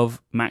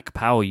of Mac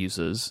power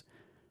users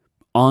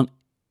aren't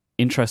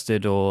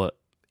interested or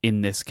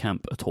in this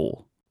camp at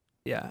all.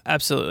 Yeah,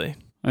 absolutely.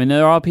 I mean,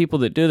 there are people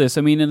that do this.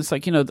 I mean, and it's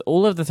like,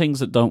 all of the things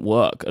that don't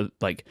work are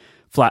like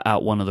flat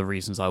out one of the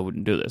reasons I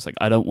wouldn't do this. Like,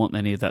 I don't want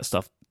any of that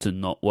stuff to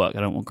not work.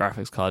 I don't want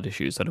graphics card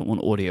issues. I don't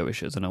want audio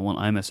issues. I don't want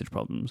iMessage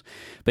problems.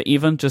 But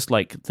even just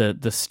like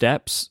the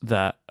steps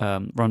that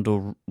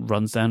Rundle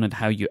runs down and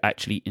how you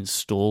actually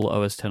install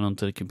OS X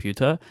onto the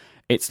computer,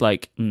 it's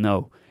like,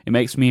 no. It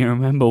makes me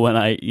remember when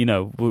I,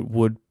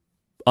 would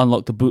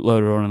unlock the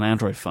bootloader on an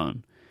Android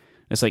phone.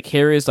 It's like,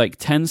 here is like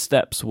 10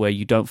 steps where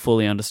you don't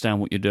fully understand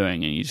what you're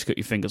doing and you just got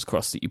your fingers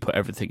crossed that you put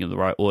everything in the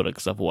right order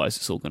because otherwise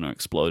it's all going to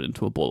explode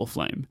into a ball of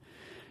flame.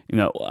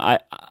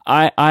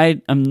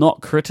 I am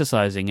not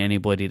criticizing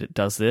anybody that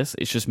does this.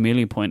 It's just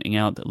merely pointing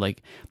out that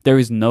like there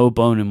is no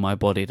bone in my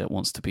body that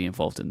wants to be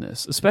involved in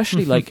this.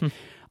 Especially like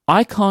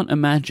I can't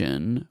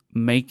imagine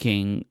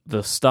making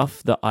the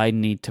stuff that I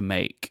need to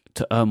make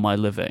to earn my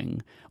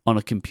living on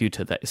a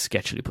computer that is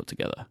sketchily put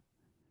together.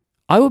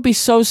 I would be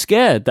so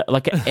scared that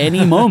like at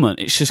any moment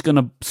it's just going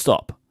to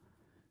stop.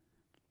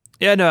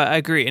 Yeah, no, I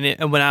agree.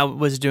 And when I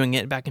was doing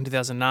it back in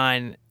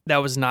 2009, that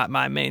was not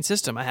my main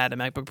system. I had a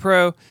MacBook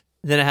Pro.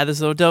 Then I had this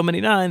little Dell Mini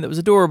 9 that was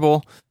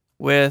adorable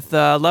with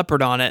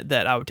Leopard on it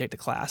that I would take to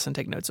class and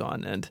take notes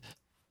on. And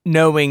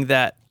knowing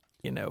that,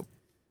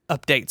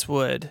 updates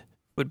would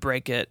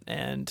break it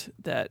and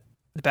that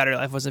the battery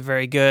life wasn't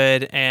very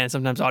good and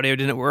sometimes audio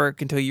didn't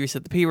work until you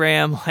reset the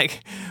PRAM,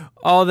 like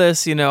all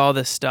this, all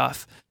this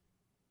stuff.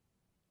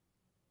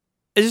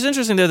 It's just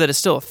interesting, though, that it's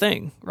still a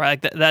thing,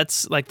 right? Like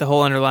that's like the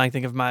whole underlying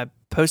thing of my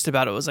post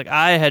about it was like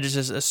I had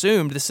just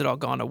assumed this had all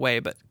gone away,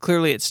 but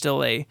clearly it's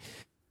still a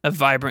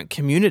vibrant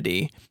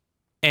community,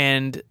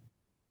 and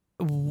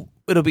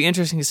it'll be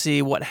interesting to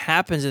see what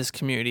happens to this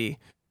community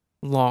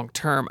long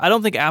term. I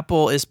don't think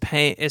Apple is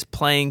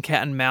playing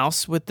cat and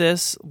mouse with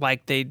this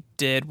like they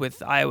did with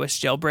iOS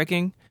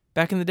jailbreaking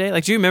back in the day.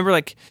 Like, do you remember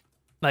like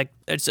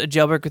it's a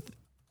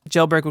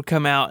jailbreak would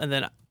come out and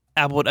then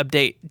Apple would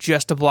update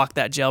just to block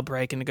that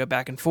jailbreak and to go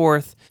back and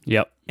forth.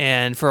 Yep.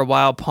 And for a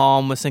while,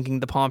 Palm was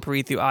syncing the Palm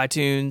Pre through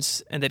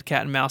iTunes and then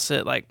cat and mouse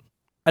it. Like,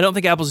 I don't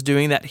think Apple's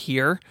doing that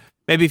here.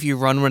 Maybe if you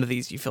run one of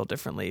these, you feel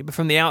differently. But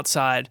from the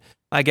outside,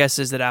 my guess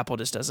is that Apple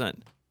just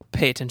doesn't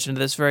pay attention to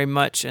this very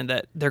much and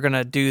that they're going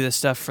to do this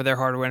stuff for their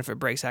hardware. And if it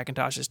breaks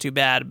Hackintosh, it's too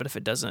bad. But if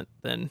it doesn't,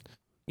 then,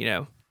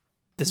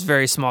 this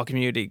very small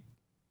community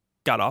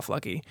got off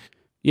lucky.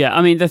 Yeah,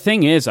 I mean, the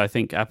thing is, I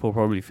think Apple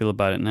probably feel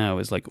about it now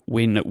is like,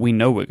 we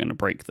know we're going to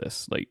break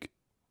this. Like,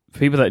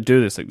 people that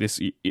do this, like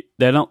this,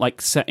 they're not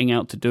like setting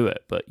out to do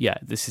it. But yeah,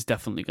 this is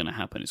definitely going to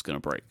happen. It's going to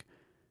break.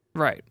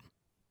 Right.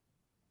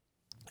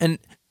 And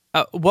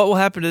what will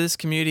happen to this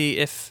community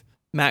if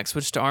Mac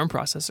switch to ARM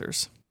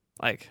processors?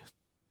 Like,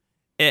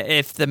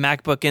 if the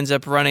MacBook ends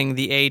up running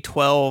the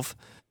A12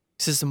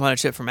 system on a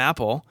chip from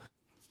Apple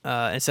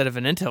instead of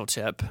an Intel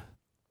chip,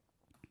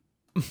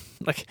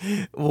 like,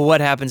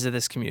 what happens to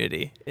this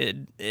community?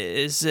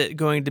 Is it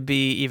going to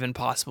be even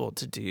possible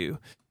to do?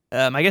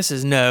 My guess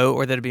is no,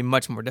 or that it'd be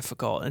much more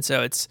difficult. And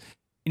so it's,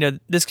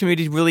 this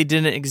community really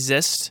didn't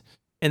exist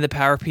in the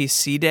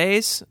PowerPC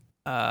days.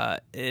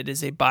 It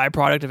is a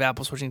byproduct of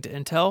Apple switching to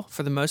Intel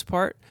for the most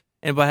part.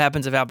 And what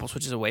happens if Apple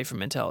switches away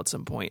from Intel at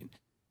some point?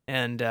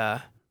 And,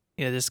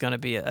 there's going to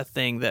be a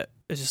thing that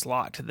is just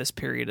locked to this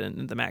period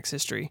in the Mac's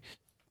history.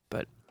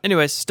 But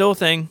anyways, still a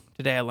thing.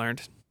 Today I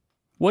learned.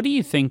 What do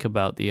you think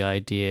about the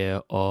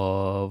idea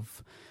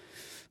of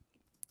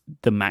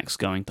the Macs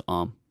going to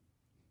ARM?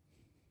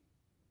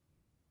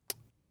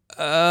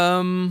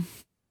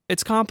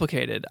 It's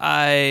complicated.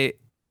 And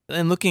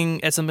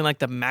looking at something like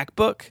the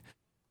MacBook,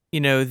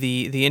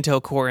 the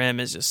Intel Core M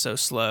is just so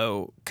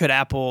slow. Could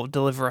Apple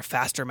deliver a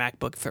faster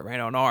MacBook if it ran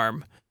on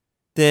ARM?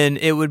 Then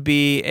it would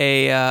be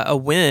a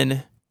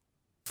win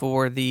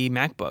for the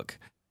MacBook.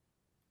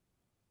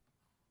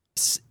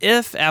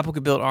 If Apple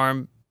could build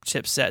ARM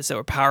chipsets that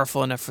were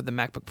powerful enough for the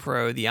MacBook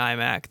Pro, the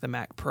iMac, the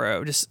Mac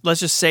Pro, let's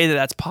just say that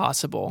that's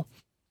possible.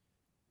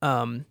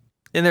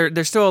 And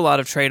there's still a lot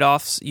of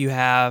trade-offs. You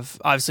have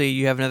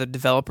another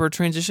developer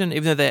transition,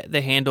 even though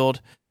they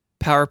handled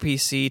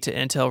PowerPC to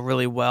Intel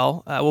really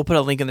well. We'll put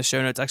a link in the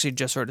show notes. I actually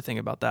just heard a thing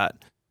about that.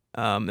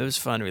 It was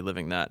fun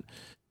reliving that.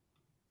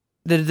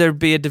 There'd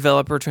be a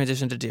developer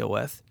transition to deal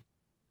with.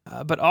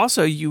 But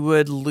also, you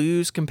would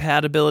lose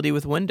compatibility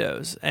with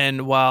Windows.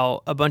 And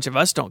while a bunch of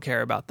us don't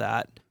care about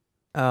that,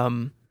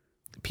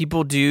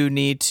 people do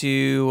need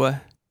to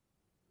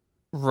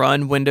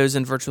run Windows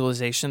in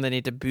virtualization. They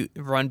need to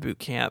run Boot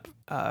Camp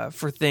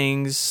for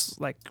things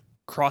like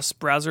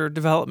cross-browser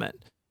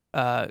development.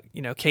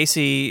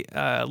 Casey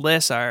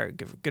Liss, our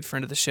good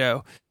friend of the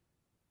show,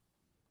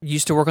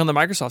 used to work on the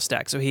Microsoft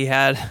stack. So he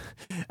had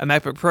a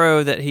MacBook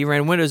Pro that he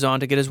ran Windows on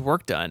to get his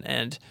work done.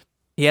 And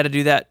he had to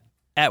do that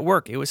at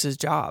work. It was his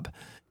job.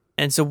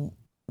 And so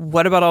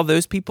what about all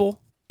those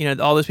people?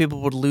 All those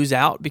people would lose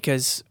out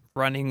because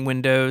running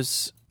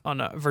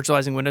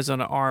virtualizing Windows on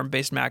an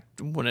ARM-based Mac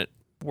wouldn't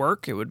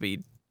work. It would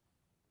be,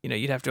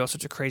 you'd have to do all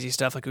sorts of crazy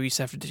stuff like we used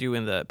to have to do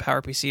in the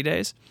PowerPC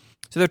days.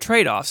 So they're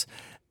trade-offs.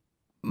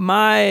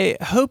 My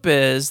hope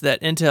is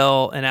that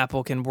Intel and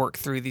Apple can work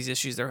through these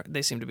issues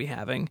they seem to be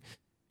having,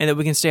 and that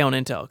we can stay on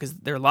Intel, because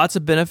there are lots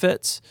of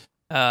benefits.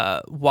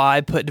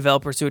 Why put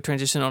developers through a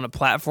transition on a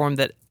platform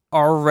that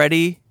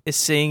already is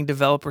seeing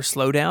developer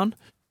slowdown,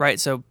 right?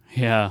 So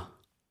yeah,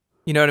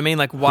 you know what I mean?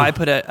 Like, why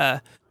put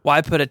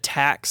a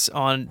tax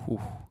on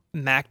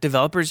Mac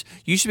developers?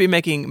 You should be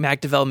making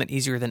Mac development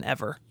easier than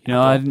ever.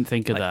 I didn't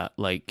think of that.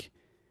 Like,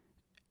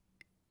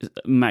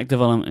 Mac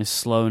development is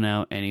slow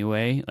now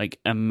anyway. Like,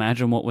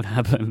 imagine what would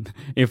happen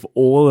if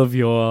all of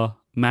your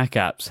Mac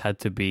apps had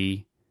to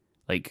be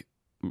like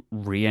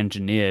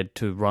re-engineered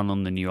to run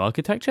on the new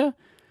architecture.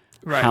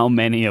 Right. How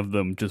many of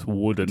them just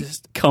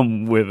wouldn't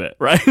come with it,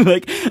 right?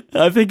 Like,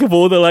 I think of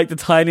all the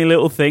tiny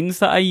little things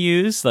that I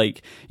use,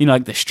 like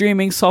the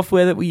streaming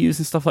software that we use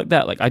and stuff like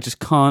that. Like, I just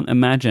can't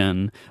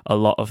imagine a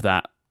lot of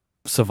that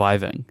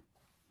surviving.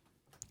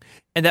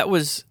 And that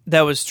was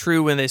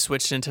true when they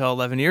switched Intel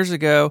 11 years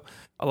ago.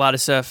 A lot of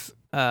stuff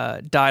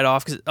died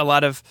off because a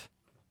lot of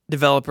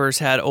developers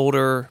had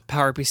older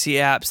PowerPC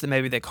apps that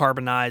maybe they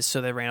carbonized, so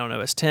they ran on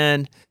OS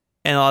 10,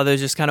 and a lot of those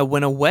just kind of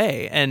went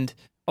away. And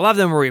a lot of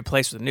them were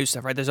replaced with new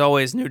stuff, right? There's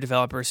always new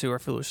developers who are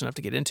foolish enough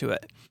to get into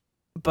it.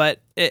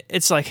 But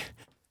it's like,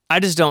 I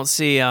just don't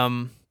see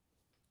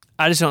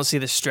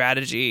the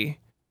strategy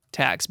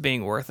tax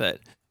being worth it.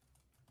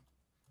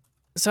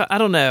 So I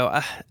don't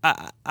know.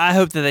 I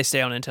hope that they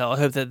stay on Intel. I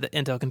hope that the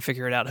Intel can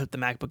figure it out. I hope the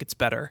MacBook gets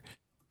better.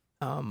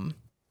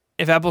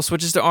 If Apple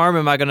switches to ARM,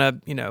 am I going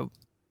to,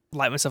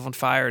 light myself on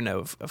fire? No,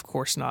 of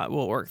course not.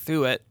 We'll work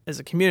through it as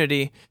a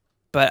community.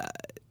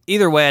 But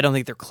either way, I don't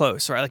think they're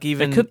close, right? Like,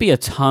 even there could be a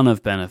ton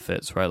of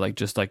benefits, right? Like,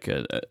 just like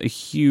a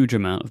huge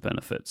amount of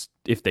benefits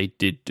if they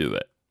did do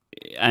it,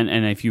 and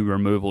if you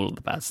remove all of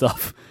the bad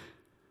stuff,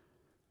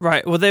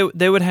 right? Well, they'd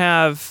be able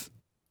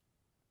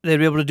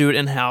to do it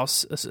in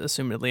house,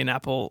 assumedly, and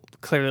Apple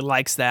clearly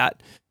likes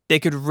that. They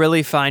could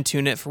really fine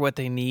tune it for what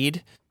they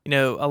need.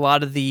 A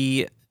lot of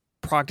the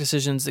proc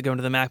decisions that go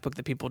into the MacBook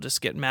that people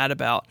just get mad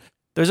about,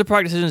 those are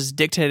proc decisions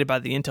dictated by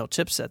the Intel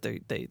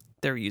chipset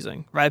they're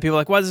using, right? People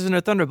are like, why is there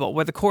no Thunderbolt?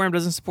 Well, the Core M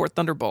doesn't support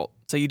Thunderbolt,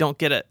 so you don't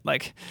get it.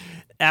 Like,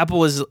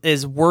 Apple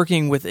is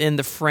working within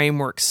the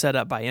framework set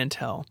up by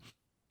Intel.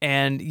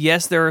 And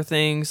yes, there are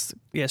things,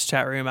 yes,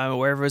 chat room, I'm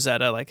aware of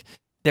Rosetta, like,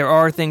 there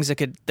are things that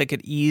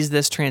could ease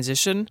this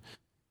transition,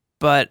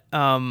 but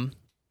I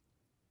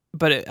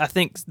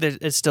think that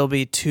it'd still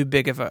be too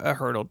big of a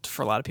hurdle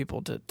for a lot of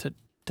people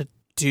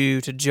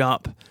to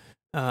jump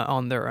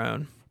on their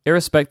own.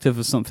 Irrespective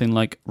of something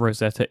like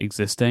Rosetta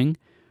existing,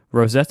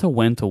 Rosetta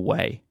went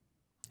away.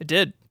 It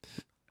did.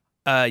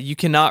 You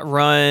cannot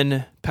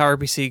run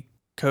PowerPC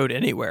code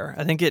anywhere.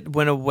 I think it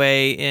went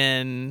away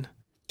in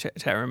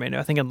chat room.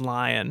 I think in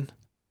Lion,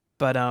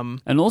 but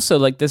and also,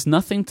 like, there's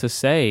nothing to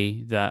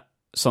say that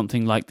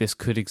something like this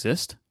could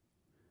exist,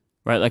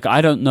 right? Like,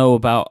 I don't know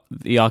about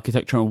the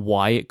architecture and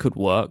why it could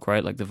work,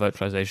 right? Like the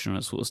virtualization and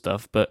that sort of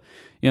stuff, but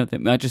there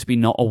might just be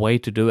not a way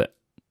to do it.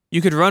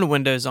 You could run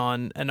Windows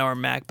on an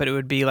ARM Mac, but it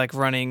would be like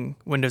running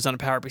Windows on a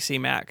PowerPC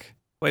Mac.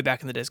 Way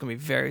back in the day, it's going to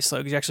be very slow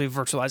because you're actually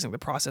virtualizing the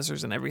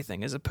processors and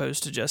everything, as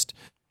opposed to just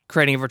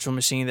creating a virtual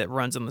machine that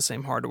runs on the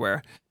same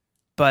hardware.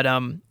 But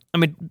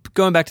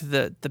going back to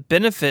the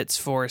benefits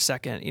for a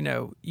second,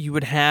 you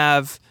would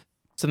have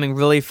something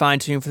really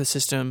fine-tuned for the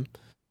system.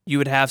 You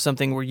would have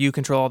something where you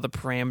control all the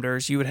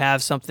parameters. You would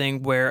have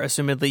something where,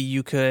 assumedly,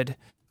 you could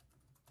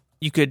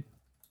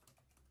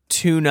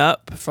tune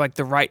up for like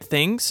the right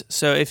things.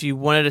 So if you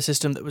wanted a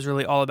system that was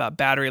really all about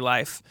battery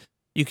life,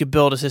 you could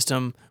build a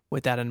system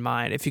with that in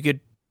mind. If you could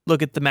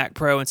look at the Mac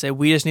Pro and say,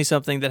 we just need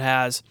something that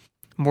has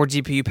more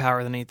GPU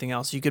power than anything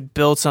else, you could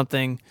build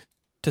something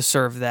to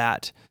serve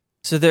that.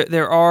 So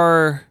there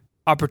are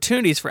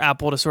opportunities for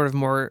Apple to sort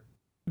of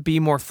be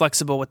more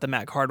flexible with the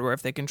Mac hardware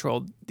if they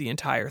controlled the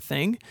entire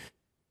thing.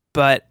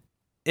 But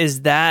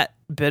is that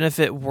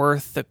benefit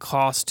worth the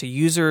cost to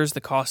users,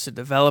 the cost to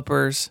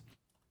developers,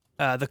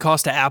 the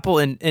cost to Apple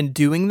in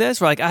doing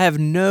this? Like, I have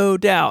no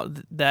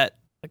doubt at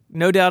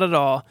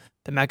all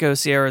The Mac OS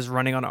Sierra is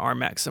running on an ARM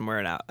Mac somewhere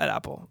at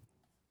Apple.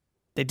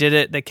 They did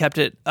it. They kept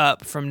it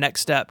up from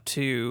Next Step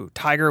to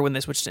Tiger when they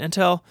switched to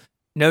Intel.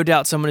 No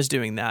doubt someone is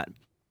doing that.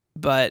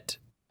 But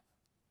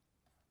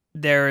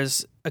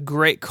there's a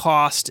great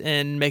cost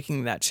in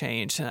making that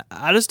change. And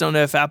I just don't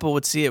know if Apple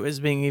would see it as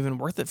being even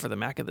worth it for the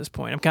Mac at this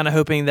point. I'm kind of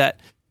hoping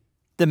that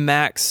the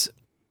Mac's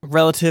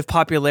relative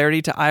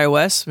popularity to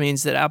iOS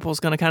means that Apple's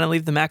going to kind of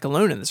leave the Mac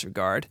alone in this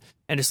regard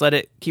and just let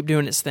it keep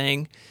doing its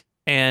thing.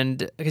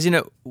 And because,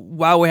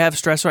 while we have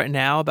stress right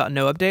now about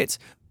no updates,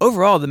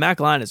 overall, the Mac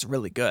line is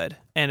really good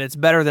and it's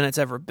better than it's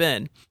ever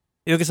been.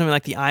 You look at something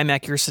like the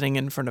iMac you're sitting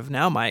in front of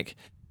now, Mike.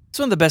 It's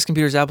one of the best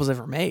computers Apple's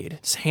ever made.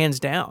 It's hands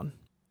down.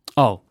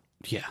 Oh,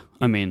 yeah.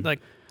 I mean,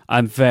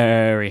 I'm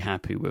very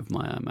happy with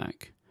my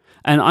iMac.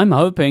 And I'm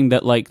hoping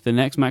that, the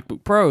next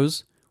MacBook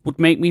Pros would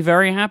make me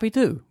very happy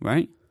too,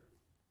 right?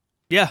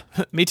 Yeah,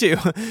 me too.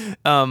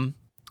 So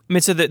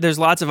there's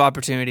lots of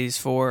opportunities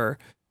for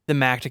the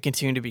Mac to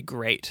continue to be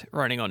great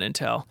running on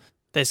Intel.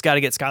 They just got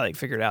to get Skylake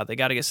figured out. They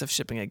got to get stuff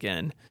shipping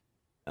again.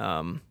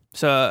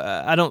 So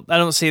I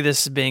don't see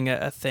this being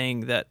a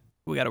thing that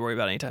we got to worry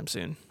about anytime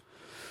soon.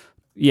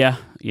 Yeah.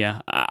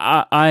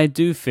 I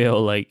do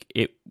feel like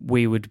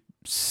we would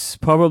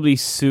probably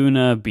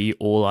sooner be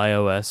all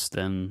iOS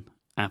than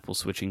Apple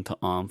switching to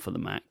ARM for the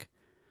Mac.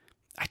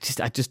 I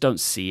just don't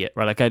see it,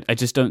 right? I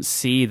just don't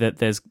see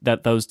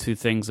that those two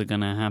things are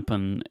going to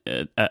happen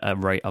at a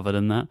rate other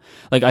than that.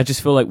 I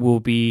just feel like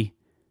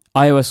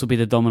iOS will be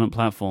the dominant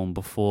platform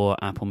before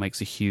Apple makes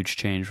a huge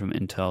change from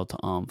Intel to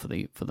ARM for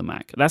the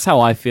Mac. That's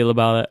how I feel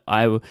about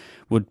it.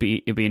 It'd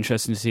be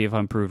interesting to see if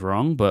I'm proved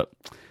wrong, but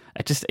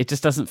it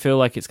just doesn't feel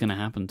like it's going to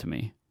happen to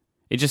me.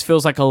 It just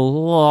feels like a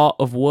lot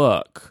of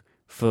work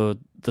for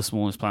the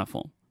smallest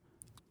platform.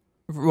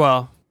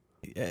 Well,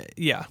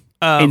 yeah.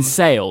 In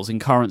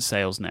current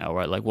sales now,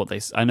 right?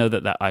 I know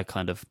that I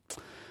kind of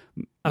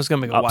I was going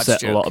to make a watch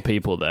upset joke. a lot of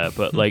people there,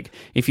 but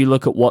if you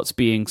look at what's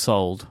being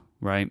sold,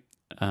 right?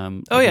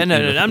 No,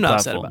 I'm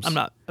not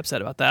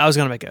upset about that. I was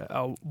going to make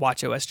a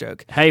watch OS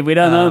joke. Hey, we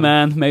don't know,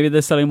 man. Maybe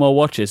they're selling more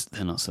watches.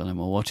 They're not selling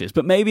more watches,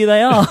 but maybe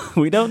they are.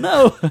 We don't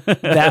know.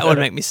 That would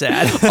make me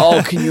sad.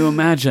 Oh, can you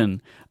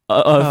imagine?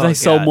 If they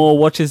sell more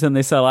watches than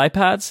they sell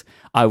iPads,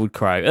 I would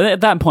cry.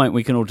 At that point,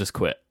 we can all just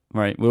quit,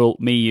 right?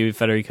 Me, you,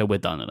 Federico, we're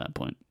done at that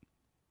point.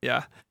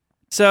 Yeah.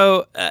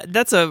 So I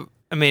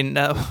did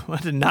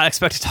not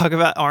expect to talk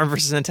about ARM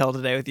versus Intel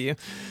today with you.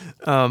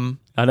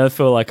 I don't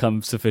feel like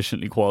I'm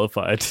sufficiently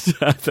qualified to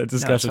have that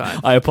discussion. No,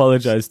 I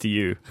apologize to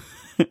you.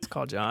 It's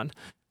called John.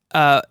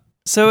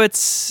 So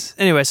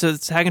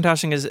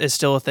Hackintoshing is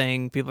still a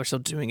thing. People are still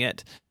doing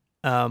it.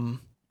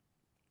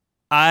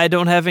 I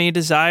don't have any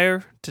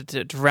desire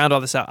to round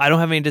all this out. I don't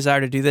have any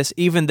desire to do this,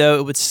 even though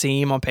it would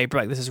seem on paper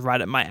like this is right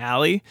up my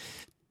alley.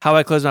 How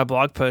I closed my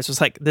blog post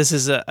was this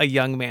is a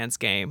young man's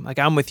game.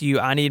 I'm with you.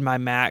 I need my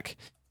Mac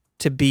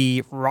to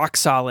be rock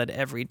solid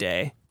every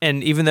day.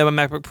 And even though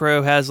my MacBook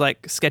Pro has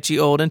sketchy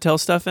old Intel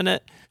stuff in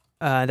it,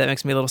 that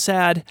makes me a little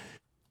sad.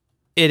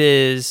 It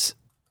is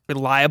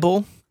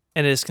reliable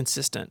and it is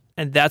consistent.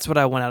 And that's what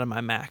I want out of my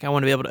Mac. I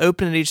want to be able to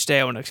open it each day.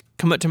 I want to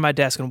come up to my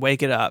desk and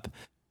wake it up.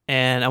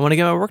 And I want to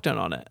get my work done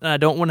on it. And I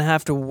don't want to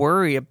have to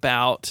worry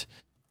about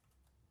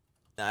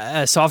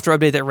a software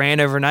update that ran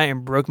overnight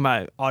and broke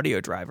my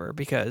audio driver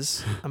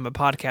because I'm a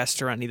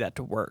podcaster. I need that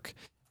to work.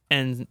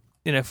 And,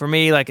 for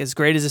me, as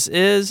great as this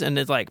is, and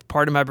it's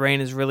part of my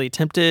brain is really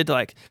tempted,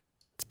 let's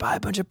buy a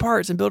bunch of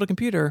parts and build a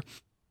computer.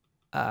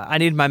 I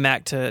need my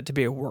Mac to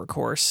be a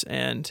workhorse,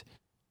 and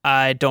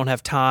I don't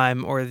have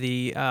time or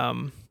the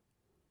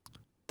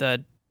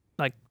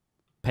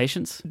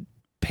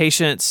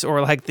patience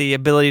or the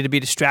ability to be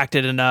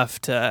distracted enough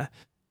to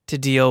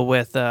deal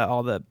with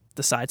all the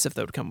side stuff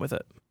that would come with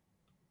it.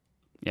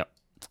 Yep.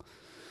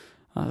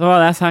 Well,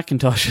 that's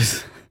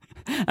Hackintoshes.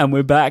 And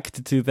we're back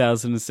to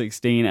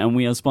 2016, and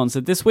we are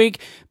sponsored this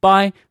week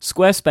by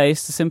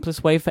Squarespace, the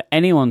simplest way for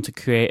anyone to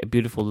create a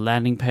beautiful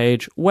landing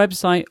page,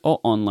 website, or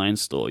online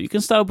store. You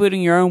can start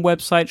building your own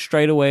website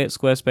straight away at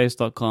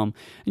squarespace.com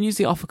and use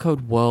the offer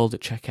code WORLD at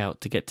checkout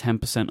to get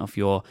 10% off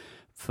your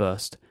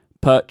first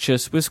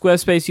purchase. With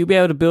Squarespace, you'll be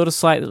able to build a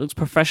site that looks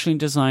professionally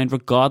designed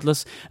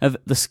regardless of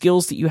the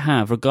skills that you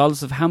have,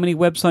 regardless of how many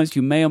websites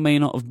you may or may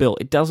not have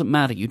built. It doesn't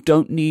matter. You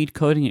don't need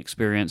coding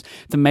experience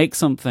to make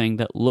something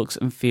that looks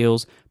and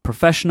feels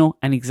professional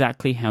and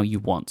exactly how you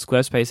want.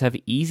 Squarespace have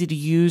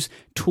easy-to-use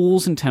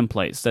tools and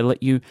templates that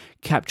let you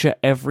capture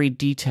every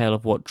detail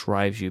of what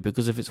drives you,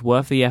 because if it's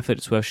worth the effort,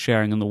 it's worth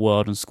sharing in the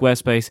world, and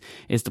Squarespace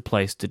is the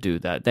place to do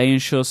that. They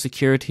ensure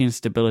security and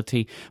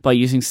stability by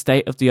using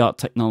state-of-the-art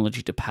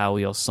technology to power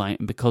your site,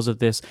 and because of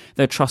this,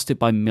 they're trusted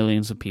by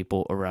millions of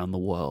people around the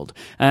world.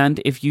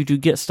 And if you do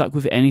get stuck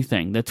with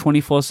anything, their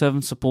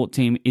 24/7 support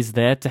team is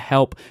there to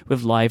help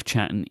with live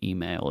chat and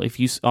email. If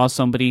you are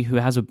somebody who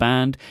has a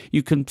band,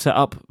 you can set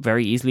up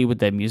very easily with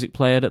their music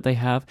player that they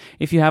have.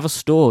 If you have a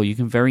store, you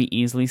can very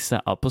easily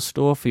set up a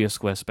store for your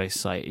Squarespace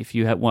site. If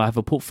you have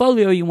a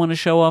portfolio you want to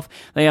show off,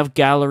 they have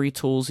gallery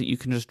tools that you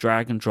can just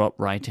drag and drop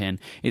right in.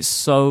 It's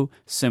so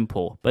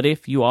simple. But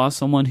if you are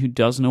someone who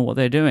does know what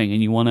they're doing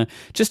and you want to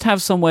just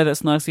have somewhere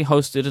that's nicely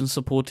hosted and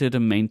supported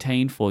and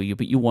maintained for you,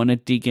 but you want to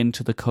dig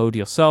into the code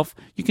yourself,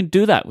 you can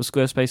do that with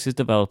Squarespace's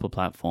developer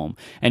platform.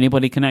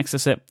 Anybody can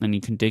access it, and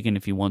you can dig in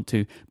if you want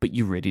to, but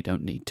you really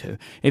don't need to.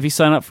 If you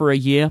sign up for a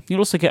year, you'll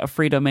also get a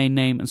free domain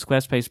name, and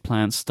Squarespace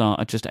plans start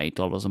at just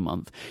 $8 a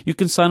month. You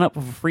can sign up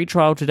with a free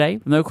trial today,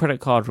 with no credit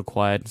card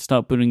required, and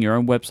start building your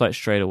own website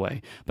straight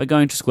away by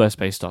going to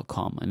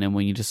squarespace.com. And then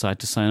when you decide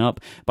to sign up,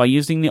 by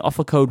using the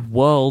offer code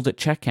WORLD at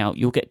checkout,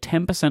 you'll get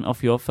 10%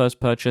 off your first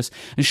purchase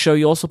and show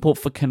your support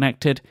for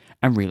Connected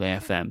and Relay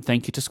FM.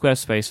 Thank you to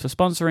Squarespace for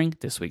sponsoring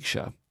this week's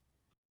show.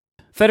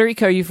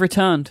 Federico, you've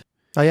returned.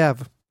 I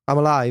have. I'm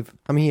alive.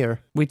 I'm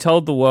here. We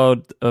told the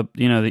world, that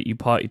you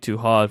partied too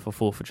hard for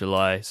 4th of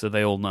July, so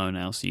they all know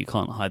now, so you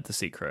can't hide the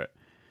secret.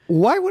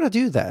 Why would I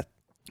do that?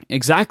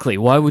 Exactly.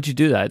 Why would you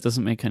do that? It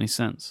doesn't make any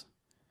sense.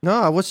 No,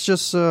 I was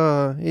just...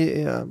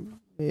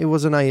 it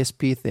was an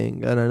ISP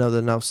thing, and I know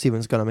that now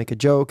Steven's going to make a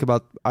joke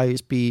about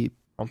ISP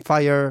on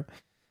fire.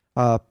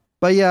 But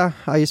yeah,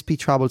 ISP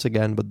troubles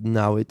again, but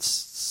now it's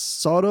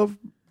sort of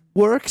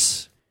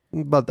works.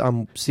 But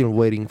I'm still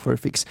waiting for a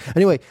fix.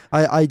 Anyway,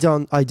 I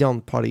don't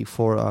party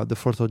for the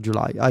 4th of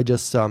July. I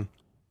just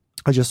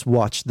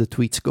watch the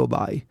tweets go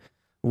by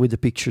with the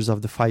pictures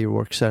of the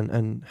fireworks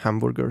and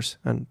hamburgers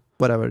and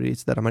whatever it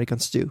is that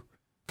Americans do.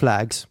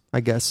 Flags,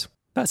 I guess.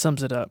 That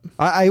sums it up.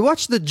 I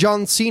watched the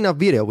John Cena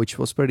video, which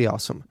was pretty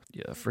awesome.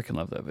 Yeah, I freaking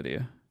love that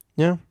video.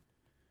 Yeah.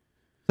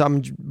 So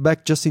I'm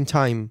back just in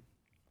time,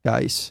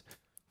 guys,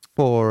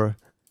 for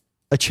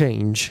a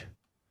change.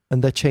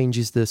 And that change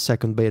is the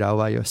second beta of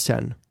iOS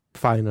 10.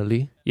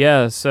 Finally.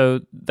 Yeah,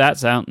 so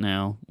that's out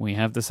now. We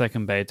have the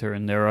second beta,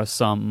 and there are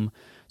some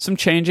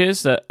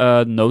changes that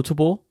are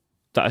notable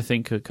that I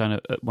think are kind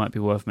of might be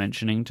worth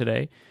mentioning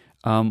today.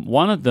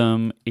 One of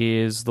them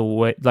is the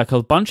way, like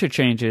a bunch of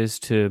changes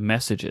to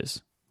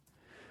messages,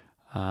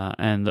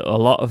 and a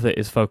lot of it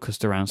is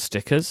focused around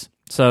stickers.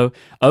 So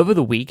over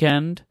the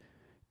weekend,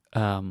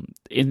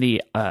 in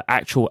the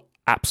actual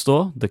App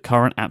Store, the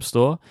current App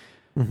Store,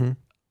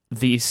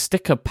 the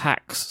sticker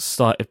packs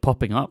started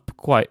popping up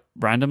quite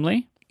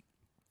randomly,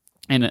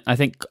 and I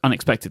think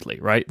unexpectedly,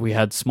 right? We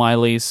had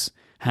smileys,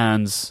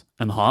 hands,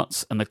 and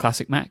hearts, and the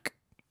classic Mac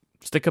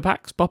sticker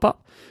packs pop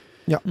up.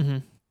 Yeah.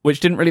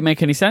 Which didn't really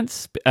make any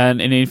sense. And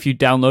if you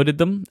downloaded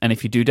them, and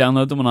if you do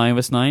download them on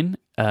iOS 9,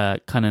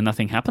 kind of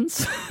nothing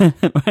happens.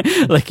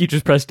 Like you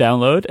just press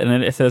download, and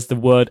then it says the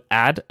word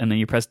add, and then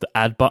you press the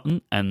add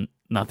button, and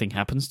nothing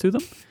happens to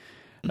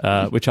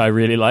them, which I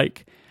really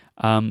like.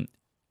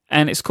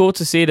 And it's cool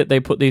to see that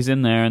they put these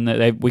in there, and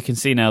that we can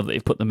see now that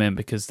they've put them in,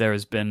 because there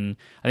has been,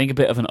 I think, a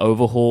bit of an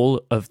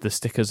overhaul of the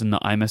stickers and the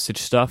iMessage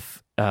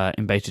stuff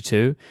in Beta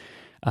 2.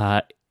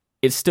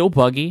 It's still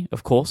buggy,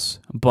 of course,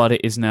 but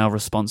it is now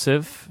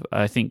responsive.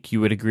 I think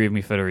you would agree with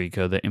me,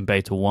 Federico, that in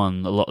Beta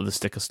 1, a lot of the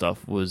sticker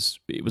stuff was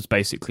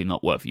basically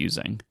not worth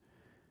using.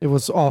 It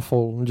was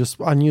awful, just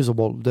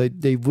unusable.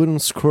 They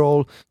wouldn't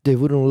scroll, they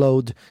wouldn't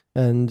load,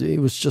 and it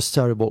was just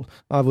terrible.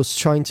 I was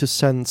trying to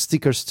send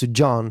stickers to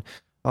John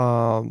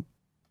on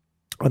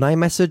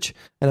iMessage,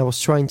 and I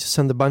was trying to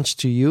send a bunch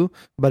to you,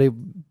 but it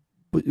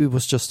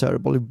was just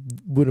terrible. It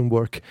wouldn't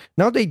work.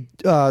 Now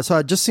so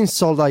I just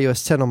installed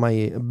iOS 10 on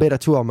my Beta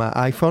 2 on my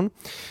iPhone.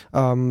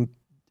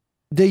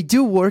 They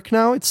do work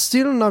now. It's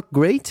still not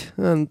great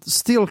and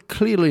still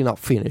clearly not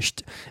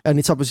finished. And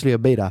it's obviously a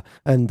beta.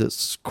 And the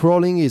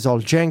scrolling is all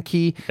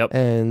janky. Yep.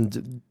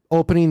 And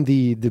opening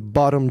the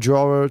bottom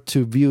drawer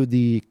to view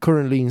the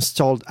currently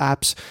installed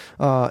apps,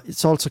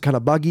 it's also kind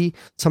of buggy.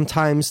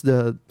 Sometimes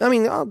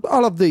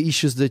all of the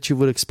issues that you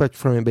would expect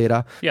from a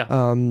beta. Yeah.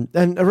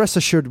 And rest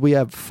assured, we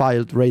have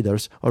filed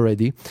radars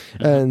already.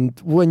 Mm-hmm.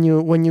 And when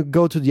you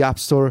go to the App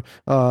Store,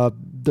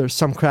 there's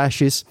some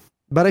crashes.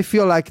 But I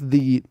feel like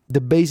the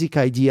basic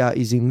idea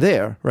is in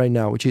there right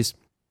now, which is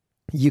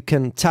you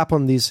can tap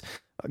on this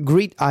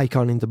grid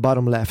icon in the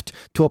bottom left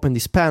to open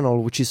this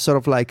panel, which is sort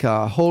of like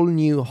a whole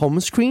new home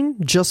screen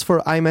just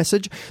for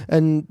iMessage.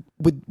 And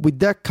with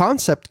that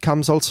concept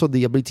comes also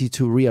the ability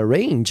to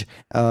rearrange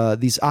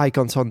these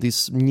icons on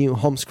this new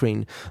home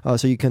screen.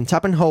 So you can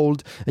tap and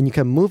hold, and you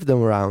can move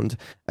them around.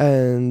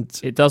 And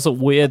it does a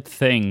weird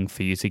thing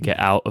for you to get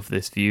out of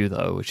this view,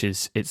 though, which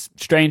is, it's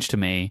strange to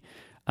me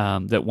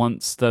that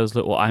once those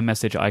little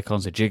iMessage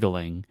icons are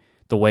jiggling,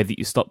 the way that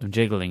you stop them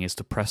jiggling is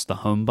to press the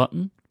home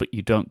button, but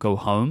you don't go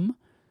home.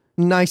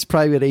 Nice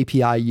private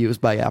API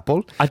used by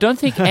Apple. I don't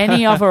think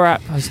any other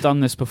app has done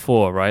this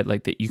before, right?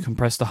 Like that you can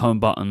press the home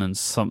button and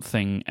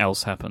something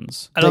else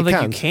happens. I don't think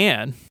you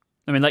can.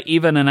 I mean, like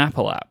even an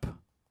Apple app.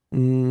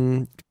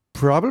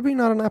 Probably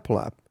not an Apple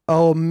app.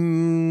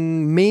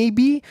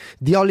 Maybe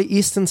the only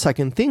instance I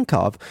can think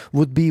of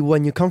would be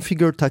when you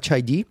configure Touch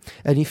ID,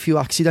 and if you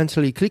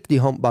accidentally click the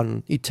home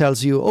button, it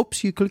tells you,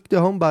 oops, you clicked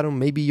the home button,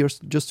 maybe you're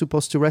just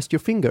supposed to rest your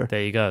finger.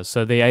 There you go.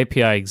 So the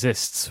API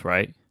exists,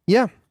 right?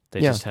 Yeah. They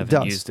just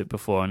haven't used it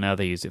before, and now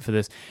they use it for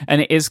this. And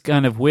it is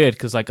kind of weird,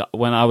 because like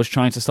when I was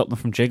trying to stop them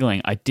from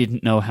jiggling, I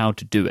didn't know how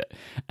to do it.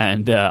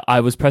 And I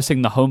was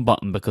pressing the home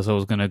button because I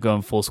was going to go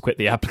and force quit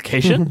the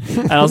application.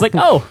 And I was like,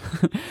 oh,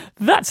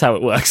 that's how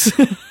it works.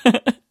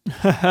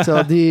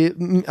 So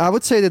I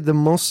would say that the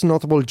most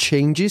notable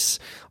changes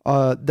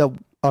that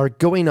are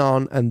going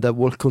on and that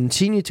will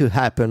continue to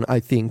happen, I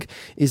think,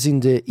 is in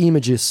the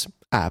images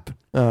app,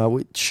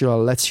 which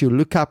lets you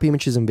look up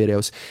images and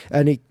videos.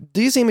 And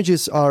these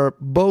images are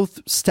both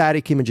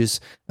static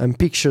images and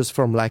pictures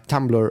from like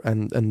Tumblr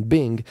and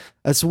Bing,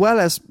 as well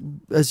as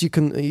you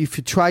can, if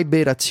you try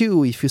beta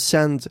 2, if you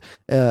send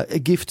a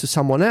GIF to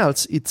someone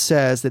else, it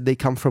says that they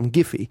come from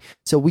Giphy.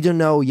 So we don't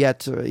know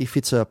yet if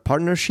it's a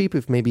partnership,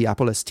 if maybe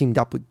Apple has teamed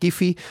up with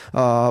Giphy,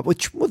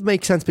 which would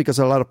make sense because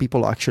a lot of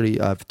people actually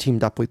have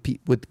teamed up with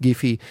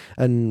Giphy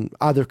and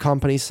other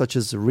companies such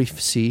as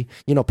Riffc.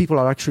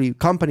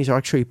 Companies are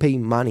actually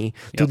paying money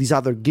to these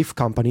other GIF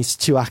companies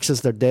to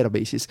access their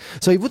databases.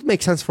 So it would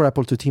make sense for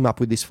Apple to team up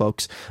with these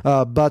folks.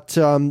 But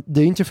the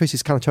interface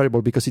is kind of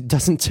terrible because it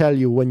doesn't tell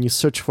you when you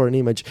search for an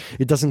image.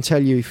 It doesn't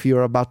tell you if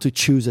you're about to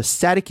choose a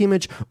static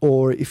image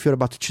or if you're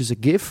about to choose a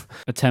GIF.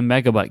 A 10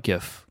 megabyte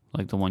GIF,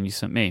 like the one you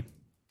sent me.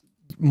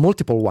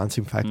 Multiple ones,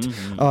 in fact.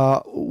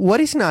 What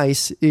is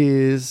nice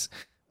is...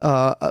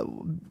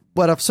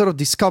 what I've sort of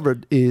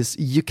discovered is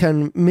you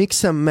can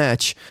mix and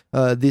match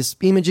these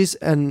images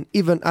and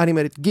even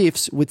animated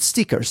GIFs with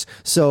stickers.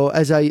 So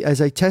as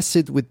I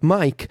tested with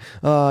Mike,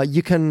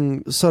 you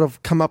can sort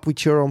of come up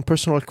with your own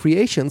personal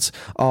creations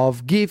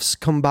of GIFs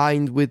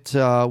combined with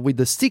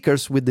the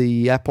stickers, with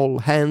the Apple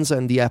hands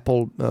and the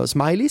Apple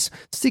smileys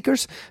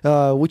stickers,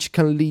 which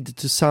can lead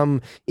to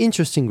some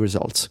interesting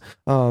results.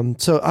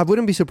 So I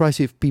wouldn't be surprised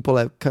if people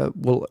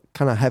will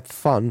kind of have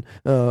fun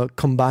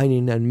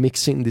combining and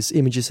mixing these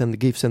images and the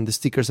GIFs and the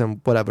stickers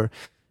and whatever.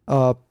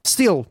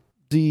 Still,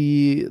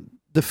 the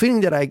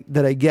feeling that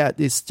I get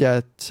is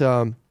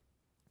that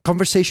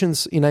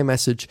conversations in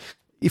iMessage,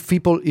 if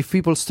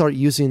people start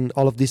using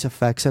all of these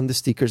effects and the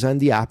stickers and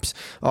the apps,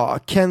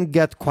 can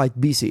get quite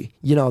busy.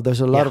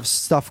 There's a lot of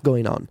stuff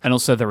going on, and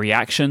also the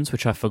reactions,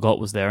 which I forgot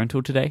was there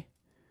until today.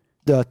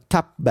 The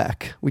tap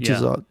back, which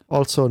is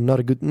also not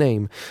a good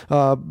name,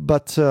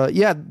 but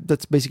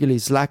that's basically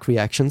Slack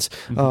reactions.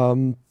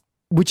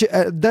 Which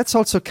that's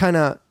also kind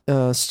of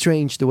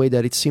strange the way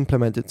that it's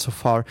implemented so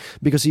far,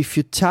 because if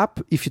you tap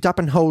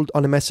and hold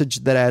on a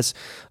message that has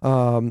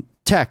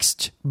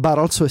text but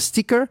also a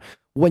sticker,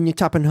 when you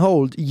tap and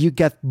hold, you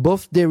get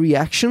both the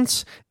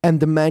reactions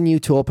and the menu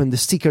to open the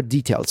sticker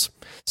details.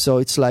 So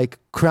it's like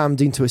crammed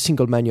into a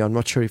single menu. I'm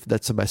not sure if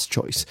that's the best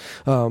choice.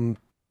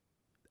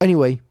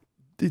 Anyway,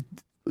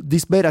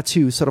 this beta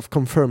 2 sort of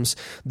confirms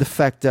the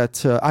fact that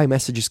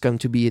iMessage is going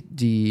to be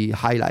the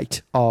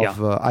highlight of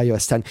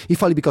iOS 10,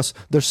 if only because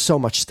there's so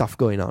much stuff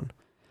going on.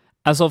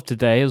 As of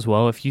today as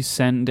well, if you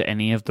send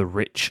any of the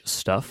rich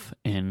stuff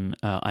in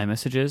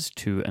iMessages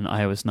to an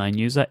iOS 9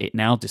 user, it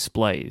now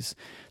displays.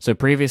 So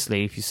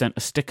previously, if you sent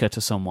a sticker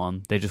to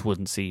someone, they just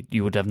wouldn't see,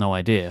 you would have no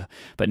idea.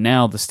 But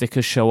now the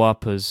stickers show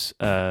up as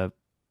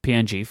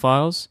PNG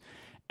files.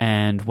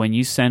 And when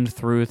you send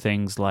through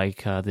things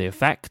like the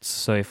effects,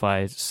 so if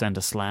I send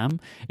a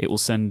slam, it will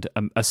send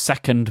a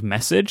second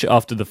message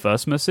after the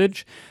first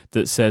message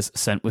that says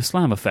sent with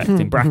slam effect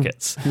in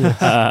brackets.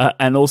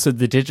 And also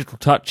the digital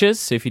touches.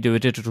 So if you do a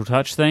digital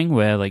touch thing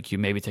where like you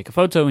maybe take a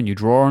photo and you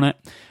draw on it,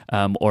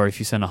 or if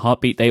you send a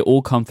heartbeat, they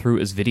all come through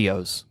as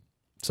videos.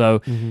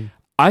 So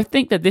I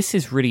think that this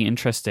is really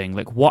interesting.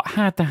 Like, what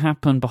had to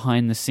happen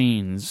behind the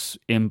scenes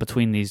in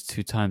between these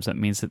two times that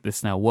means that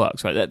this now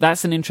works, right?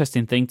 That's an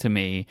interesting thing to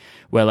me,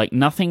 where, like,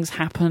 nothing's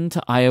happened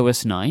to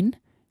iOS 9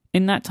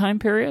 in that time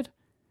period,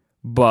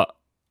 but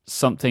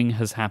something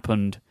has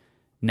happened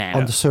now.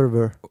 On the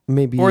server,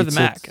 maybe. Or the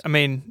Mac. I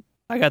mean,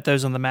 I got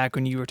those on the Mac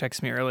when you were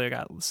texting me earlier. I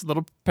got this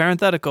little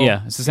parenthetical.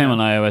 Yeah, it's the same on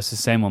iOS, the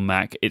same on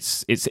Mac.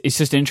 It's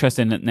just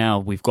interesting that now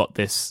we've got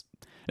this.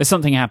 There's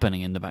something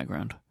happening in the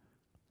background.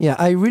 Yeah,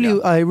 I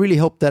really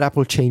hope that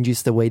Apple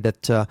changes the way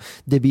that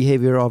the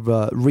behavior of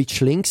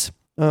rich links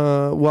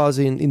was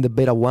in the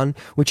beta 1,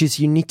 which is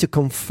you need to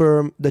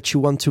confirm that you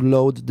want to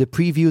load the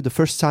preview the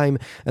first time,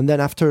 and then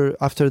after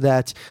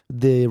that,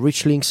 the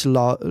rich links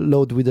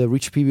load with a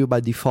rich preview by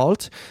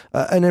default.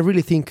 And I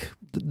really think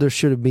there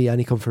shouldn't be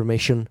any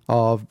confirmation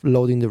of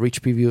loading the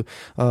rich preview.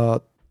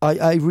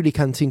 I really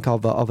can't think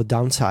of a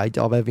downside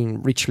of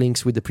having rich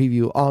links with the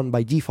preview on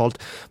by default,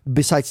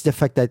 besides the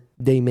fact that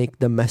they make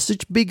the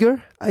message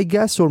bigger, I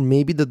guess, or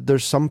maybe that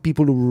there's some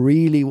people who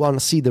really want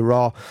to see the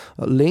raw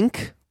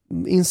link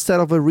instead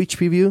of a rich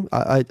preview.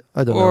 I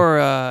don't know.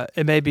 Or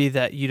it may be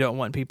that you don't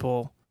want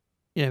people,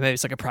 maybe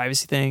it's like a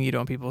privacy thing. You don't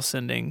want people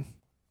sending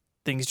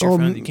things to your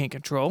phone that you can't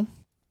control.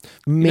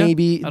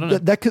 Maybe I don't know.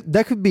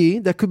 that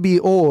could be,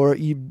 or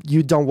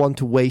you don't want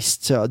to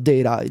waste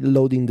data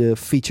loading the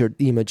featured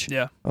image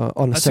Yeah. on a That's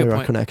a good cellular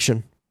point.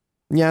 connection.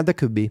 Yeah, that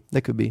could be.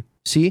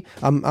 See,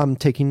 I'm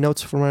taking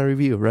notes for my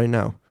review right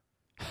now.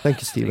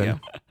 Thank you, There you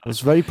Steven. It was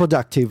very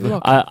productive. You're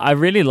welcome. I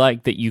really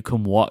like that you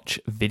can watch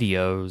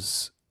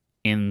videos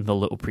in the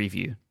little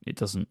preview. It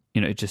doesn't,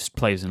 it just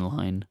plays in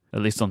line,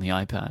 at least on the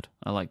iPad.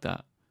 I like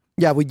that.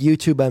 Yeah, with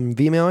YouTube and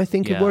Vimeo, I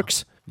think it Yeah.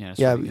 works. Yeah,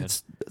 Yeah, really good.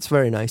 it's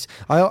very nice.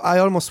 I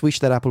almost wish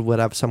that Apple would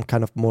have some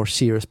kind of more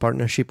serious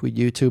partnership with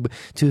YouTube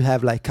to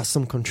have like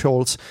custom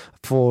controls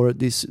for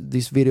these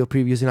video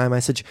previews in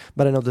iMessage,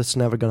 but I know that's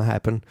never going to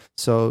happen.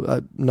 So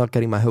I'm not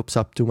getting my hopes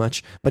up too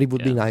much, but it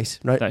would be Yeah. nice,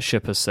 right? That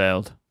ship has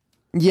sailed.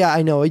 Yeah,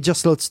 I know. It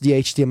just loads the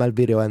HTML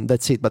video and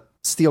that's it. But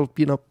still,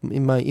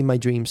 in my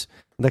dreams,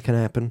 that can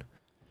happen.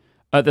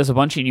 There's a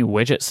bunch of new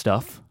widget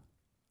stuff.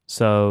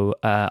 So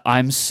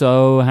I'm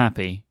so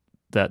happy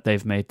that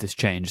they've made this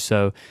change.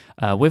 So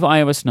with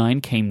iOS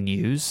 9 came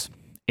news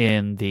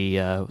in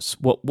the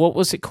what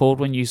was it called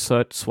when you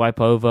swipe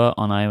over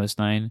on iOS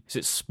 9? Is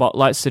it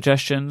Spotlight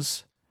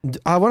suggestions?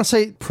 I want to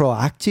say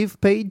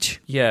proactive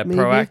page. Yeah, maybe?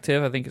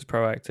 proactive. I think it's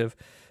proactive.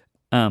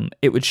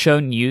 It would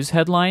show news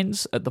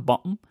headlines at the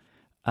bottom.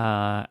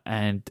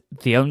 And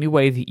the only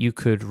way that you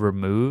could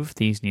remove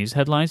these news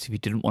headlines if you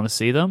didn't want to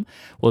see them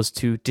was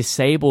to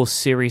disable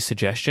Siri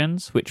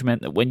suggestions, which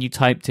meant that when you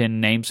typed in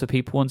names for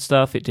people and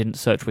stuff, it didn't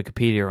search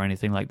Wikipedia or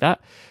anything like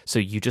that. So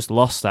you just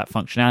lost that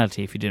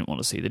functionality if you didn't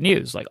want to see the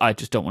news. Like, I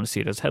just don't want to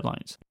see it as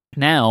headlines.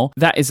 Now,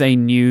 that is a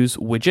news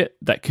widget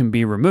that can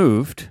be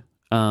removed,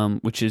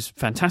 which is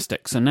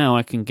fantastic. So now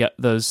I can get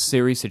those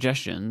Siri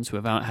suggestions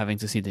without having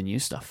to see the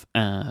news stuff.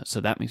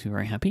 So that makes me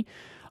very happy.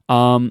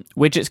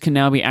 Widgets can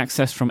now be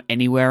accessed from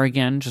anywhere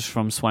again, just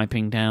from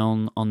swiping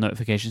down on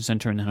Notification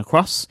Center and then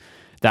across.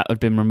 That had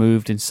been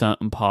removed in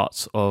certain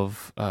parts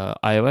of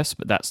iOS,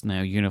 but that's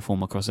now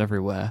uniform across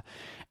everywhere.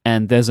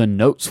 And there's a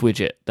notes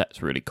widget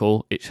that's really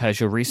cool. It has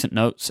your recent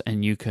notes,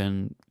 and you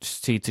can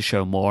see to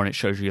show more, and it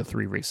shows you your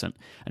 3 recent,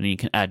 and then you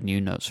can add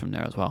new notes from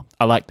there as well.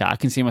 I like that. I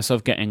can see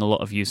myself getting a lot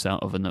of use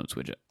out of a notes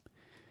widget.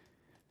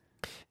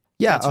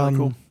 Yeah, That's really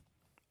cool.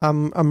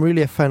 I'm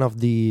really a fan of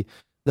the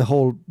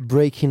whole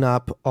breaking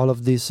up all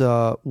of these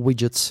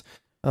widgets,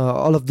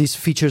 all of these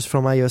features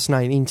from iOS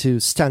 9 into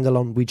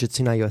standalone widgets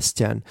in iOS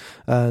 10.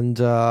 And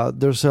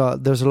there's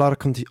a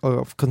lot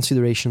of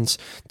considerations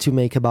to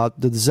make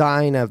about the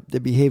design, of the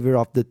behavior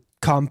of the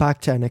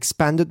compact and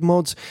expanded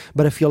modes.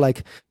 But I feel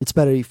like it's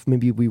better if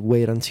maybe we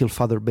wait until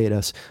further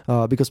betas,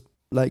 because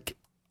like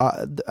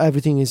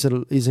everything is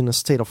in a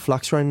state of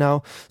flux right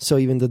now. So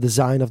even the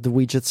design of the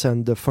widgets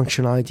and the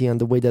functionality and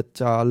the way that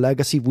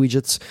legacy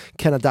widgets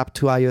can adapt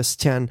to iOS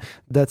 10,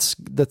 that's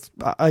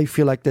I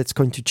feel like that's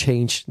going to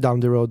change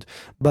down the road.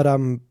 But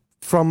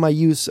from my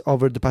use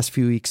over the past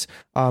few weeks,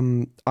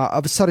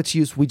 I've started to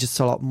use widgets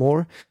a lot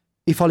more,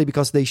 if only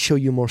because they show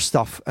you more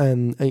stuff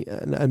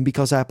and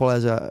because Apple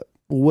has a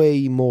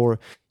way more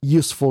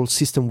useful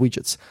system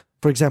widgets.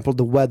 For example,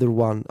 the weather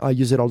one, I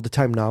use it all the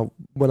time now.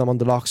 When I'm on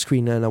the lock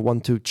screen and I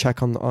want to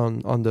check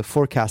on the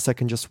forecast, I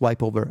can just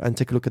swipe over and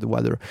take a look at the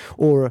weather.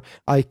 Or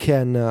I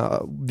can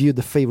view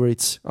the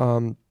favorites.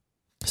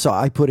 So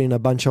I put in a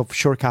bunch of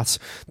shortcuts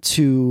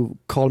to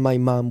call my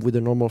mom with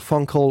a normal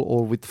phone call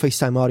or with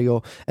FaceTime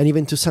audio, and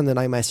even to send an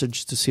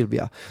iMessage to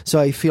Sylvia. So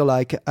I feel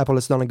like Apple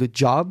has done a good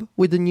job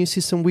with the new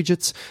system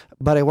widgets,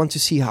 but I want to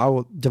see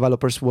how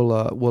developers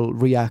will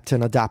react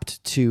and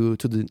adapt to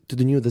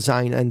the new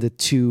design and the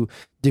 2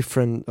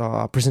 different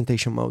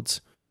presentation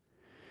modes.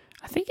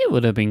 I think it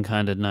would have been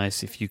kind of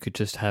nice if you could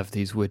just have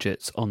these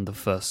widgets on the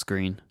first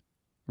screen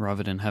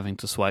rather than having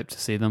to swipe to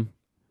see them.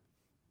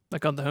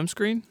 Like on the home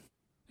screen?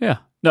 Yeah.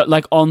 No,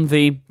 like on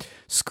the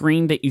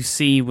screen that you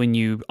see when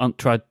you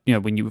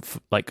when you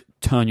like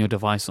turn your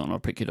device on or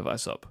pick your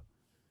device up.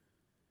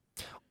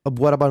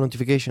 What about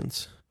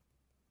notifications?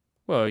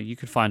 Well, you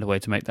could find a way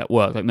to make that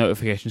work. Like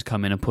notifications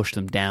come in and push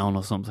them down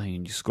or something,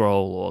 and you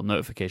scroll, or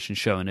notifications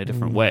show in a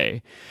different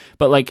way.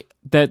 But like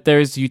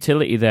there is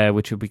utility there,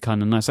 which would be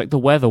kind of nice. Like the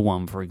weather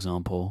one, for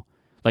example.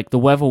 Like the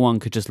weather one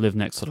could just live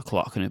next to the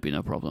clock, and it'd be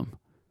no problem.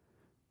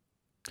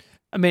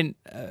 I mean,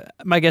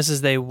 my guess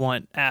is they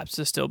want apps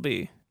to still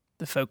be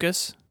the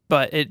focus,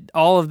 but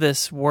all of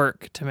this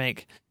work to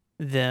make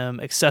them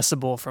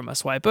accessible from a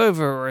swipe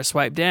over or a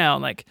swipe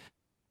down, like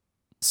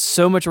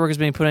so much work is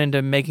being put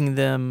into making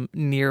them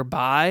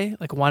nearby.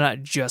 Like, why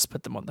not just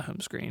put them on the home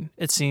screen?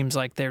 It seems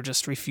like they're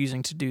just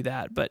refusing to do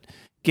that, but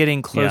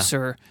getting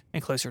closer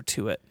and closer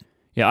to it.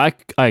 Yeah,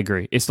 I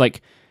agree. It's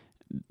like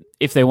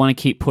if they want to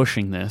keep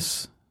pushing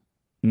this,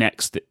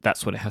 next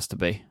that's what it has to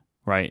be,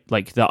 right?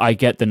 Like I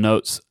get the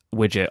notes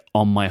widget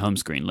on my home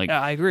screen. Like,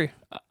 yeah, I agree.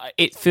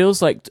 It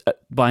feels like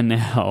by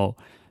now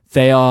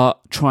they are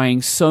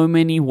trying so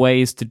many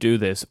ways to do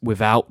this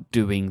without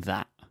doing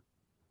that.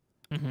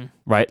 Mm-hmm.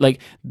 Right? Like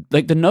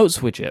the notes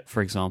widget,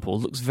 for example,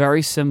 looks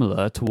very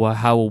similar to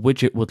how a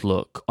widget would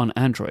look on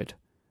Android.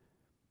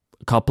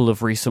 a couple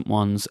of recent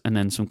ones, and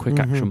then some quick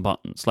action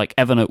buttons, like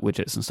Evernote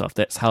widgets and stuff.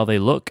 That's how they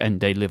look, and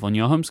they live on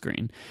your home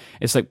screen.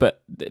 It's like,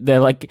 but they're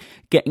like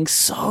getting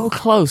so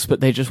close,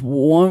 but they just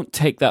won't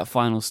take that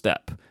final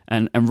step.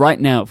 And right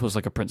now, it feels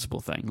like a principle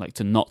thing, like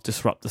to not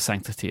disrupt the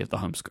sanctity of the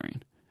home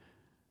screen.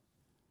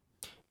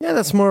 Yeah,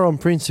 that's more on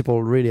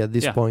principle, really, at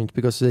this point,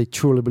 because they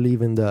truly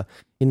believe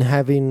in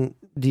having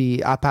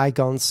the app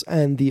icons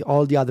and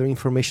all the other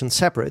information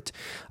separate.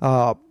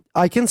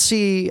 I can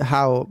see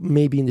how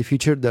maybe in the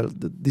future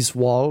this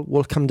wall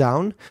will come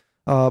down,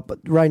 but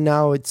right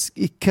now it's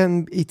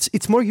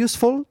more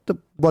useful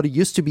than what it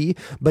used to be.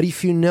 But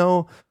if you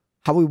know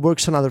how it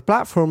works on other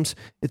platforms,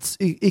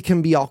 it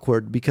can be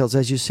awkward because,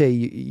 as you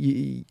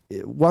say,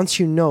 once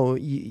you know,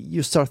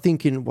 you start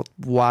thinking,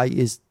 why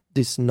is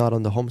this not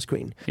on the home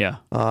screen? Yeah.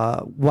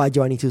 Why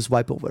do I need to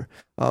swipe over?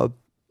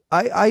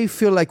 I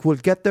feel like we'll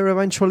get there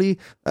eventually,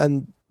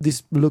 and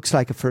this looks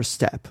like a first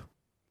step.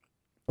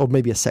 Or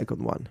maybe a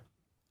second one.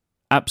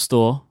 App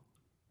Store,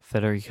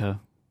 Federico,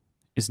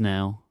 is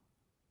now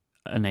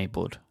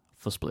enabled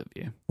for split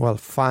view. Well,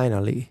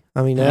 finally.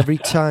 I mean, every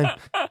time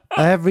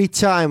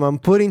I'm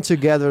putting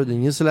together the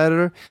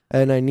newsletter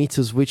and I need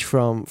to switch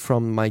from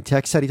my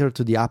text editor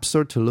to the App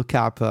Store to look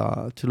up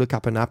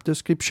an app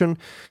description,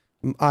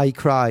 I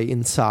cry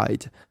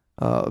inside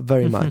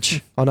very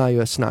much on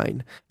iOS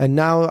 9. And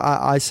now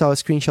I saw a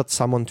screenshot,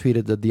 someone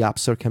tweeted that the App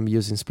Store can be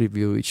used in split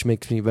view, which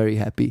makes me very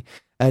happy.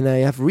 And I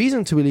have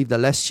reason to believe that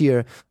last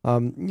year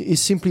it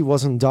simply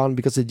wasn't done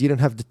because they didn't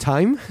have the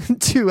time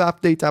to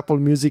update Apple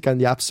Music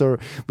and the App Store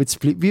with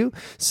split view.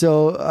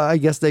 So I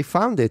guess they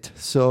found it.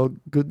 So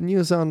good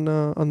news on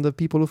the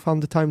people who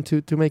found the time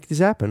to make this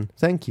happen.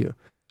 Thank you.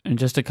 And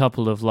just a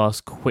couple of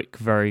last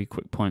very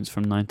quick points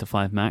from 9 to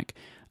 5 Mac.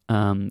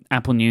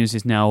 Apple News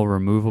is now a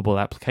removable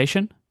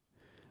application.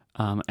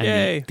 And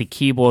the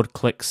keyboard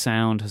click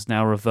sound has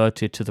now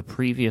reverted to the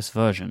previous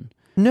version.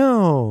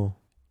 No.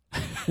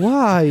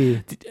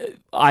 Why?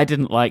 I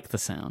didn't like the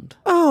sound.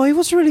 Oh, it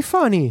was really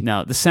funny.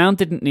 No, the sound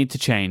didn't need to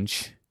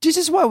change. This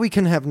is why we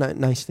can have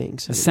nice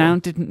things. The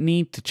sound didn't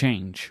need to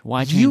change.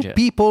 Why change it? You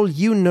people,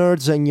 you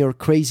nerds and your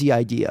crazy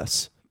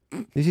ideas.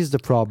 This is the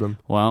problem.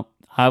 Well,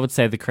 I would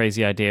say the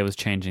crazy idea was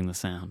changing the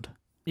sound.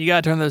 You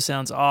gotta turn those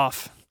sounds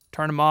off.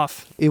 Turn them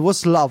off. It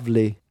was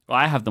lovely. Well,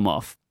 I have them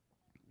off.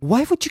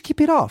 Why would you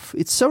keep it off?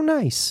 It's so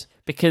nice.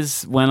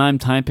 Because when I'm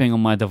typing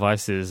on my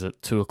devices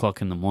at 2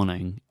 o'clock in the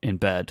morning in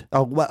bed...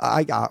 Oh, well,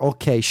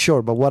 okay,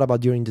 sure, but what about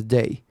during the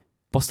day?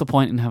 What's the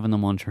point in having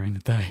them on during the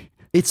day?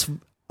 It's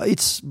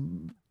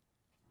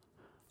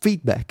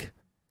feedback.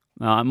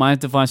 No, my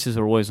devices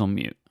are always on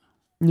mute.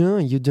 No,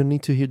 you don't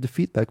need to hear the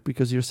feedback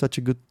because you're such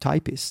a good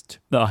typist.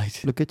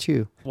 Right. Look at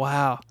you.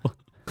 Wow.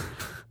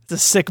 It's a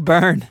sick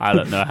burn. I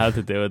don't know how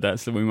to deal with that,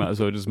 so we might as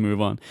well just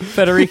move on.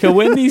 Federico,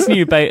 when these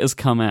new betas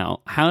come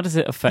out, how does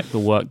it affect the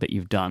work that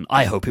you've done?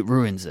 I hope it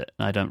ruins it.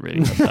 I don't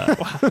really hope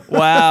that.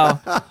 Wow.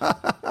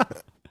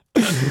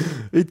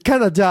 It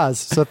kind of does,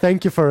 so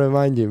thank you for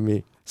reminding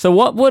me. So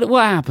what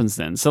happens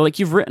then? So like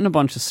you've written a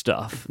bunch of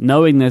stuff,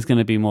 knowing there's going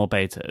to be more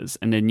betas,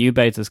 and then new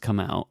betas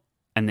come out,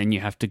 and then you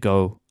have to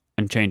go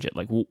and change it.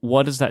 Like,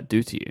 what does that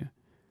do to you?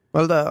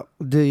 Well,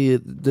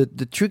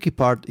 the tricky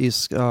part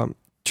is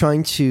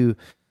trying to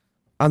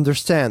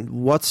understand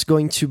what's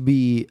going to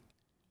be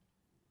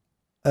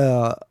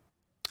a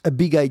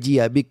big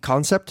idea, a big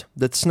concept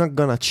that's not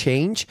going to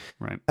change,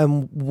 right?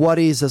 And what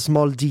is a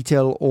small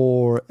detail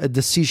or a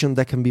decision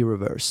that can be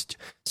reversed.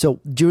 So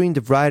during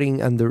the writing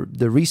and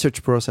the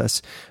research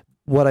process,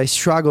 what I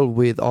struggle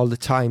with all the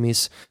time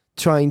is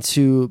trying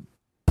to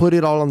put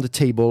it all on the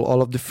table,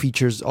 all of the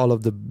features, all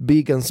of the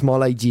big and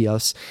small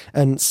ideas,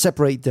 and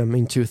separate them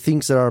into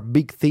things that are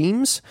big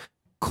themes,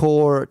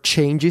 core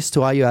changes to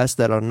iOS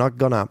that are not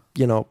gonna,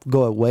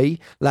 go away,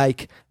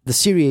 like the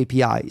Siri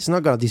API is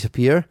not gonna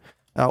disappear,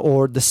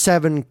 or the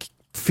 7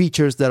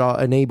 features that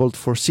are enabled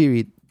for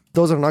Siri,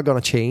 those are not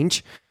gonna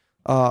change.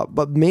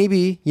 But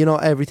maybe,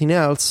 everything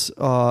else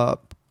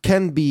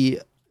can be,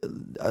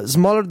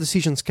 smaller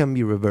decisions can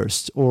be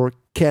reversed, or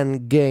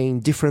can gain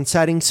different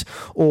settings,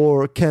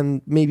 or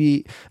can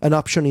maybe an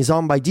option is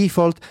on by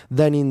default,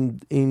 then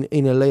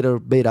in a later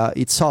beta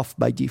it's off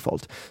by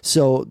default.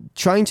 So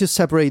trying to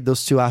separate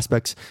those two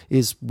aspects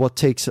is what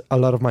takes a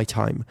lot of my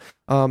time.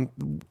 I'm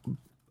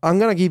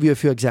gonna give you a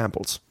few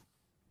examples.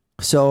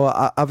 So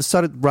I've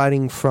started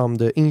writing from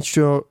the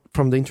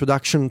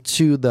introduction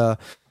to the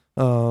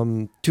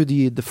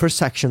first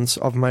sections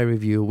of my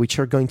review, which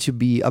are going to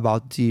be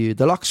about the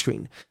lock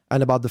screen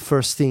and about the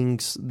first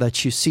things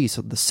that you see,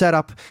 so the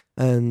setup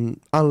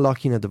and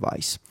unlocking a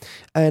device.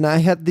 And I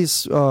had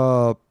this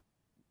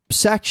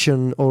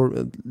section, or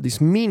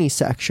this mini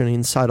section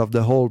inside of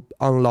the whole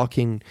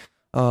unlocking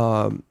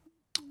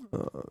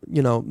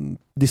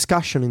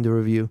discussion in the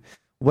review,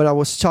 where I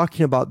was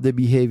talking about the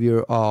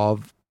behavior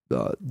of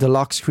the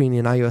lock screen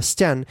in iOS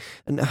 10,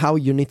 and how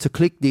you need to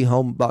click the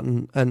home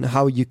button, and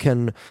how you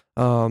can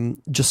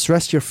just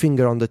rest your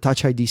finger on the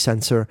Touch ID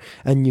sensor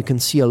and you can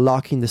see a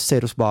lock in the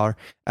status bar.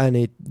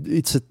 And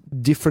it's a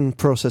different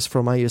process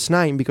from iOS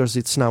 9 because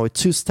it's now a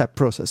two-step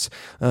process.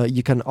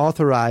 You can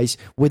authorize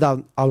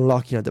without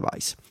unlocking a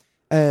device.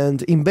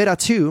 And in beta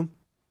 2,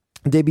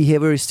 the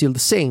behavior is still the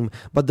same,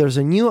 but there's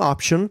a new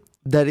option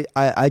that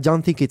I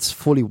don't think it's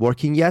fully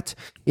working yet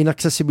in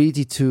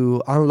accessibility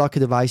to unlock a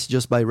device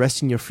just by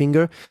resting your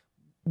finger,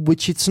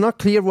 which it's not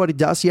clear what it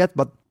does yet,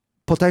 but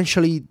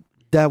potentially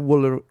that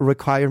will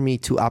require me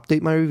to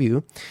update my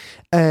review.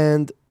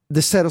 And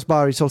the status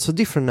bar is also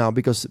different now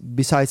because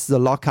besides the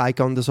lock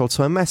icon, there's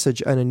also a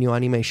message and a new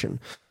animation.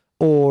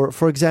 Or,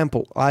 for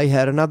example, I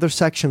had another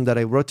section that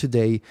I wrote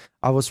today.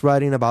 I was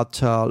writing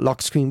about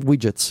lock screen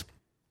widgets,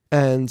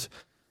 and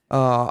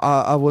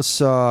I was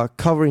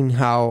covering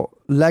how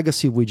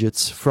legacy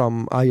widgets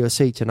from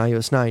iOS 8 and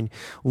iOS 9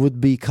 would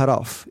be cut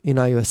off in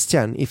iOS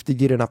 10 if they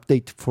did an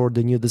update for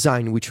the new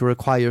design, which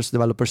requires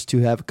developers to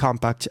have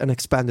compact and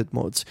expanded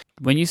modes.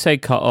 When you say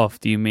cut off,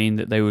 do you mean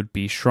that they would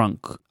be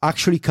shrunk?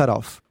 Actually cut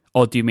off.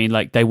 Or do you mean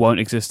like they won't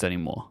exist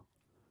anymore?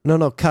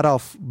 No, cut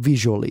off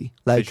visually.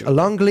 Like a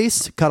long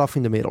list, cut off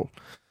in the middle.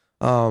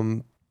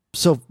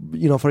 So,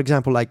 for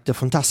example, like the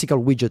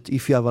Fantastical widget,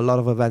 if you have a lot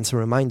of events and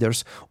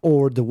reminders,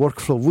 or the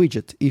workflow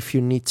widget, if you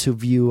need to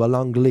view a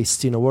long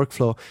list in a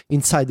workflow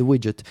inside the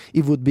widget,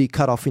 it would be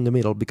cut off in the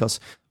middle because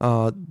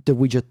the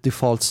widget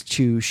defaults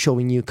to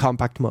showing you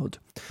compact mode.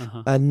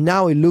 Uh-huh. And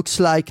now it looks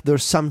like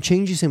there's some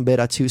changes in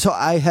beta 2. So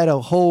I had a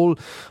whole,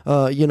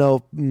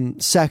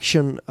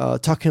 section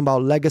talking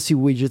about legacy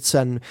widgets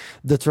and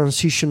the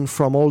transition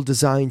from old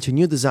design to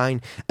new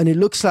design. And it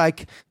looks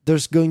like there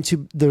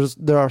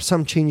are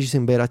some changes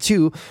in beta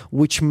 2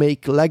 which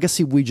make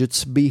legacy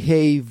widgets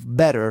behave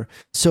better.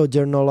 So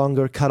they're no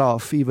longer cut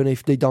off, even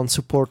if they don't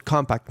support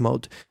compact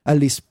mode, at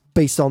least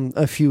based on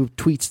a few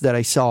tweets that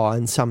I saw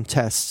and some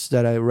tests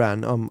that I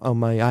ran on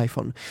my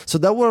iPhone. So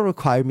that will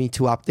require me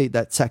to update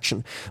that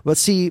section. But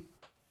see,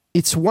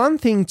 it's one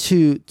thing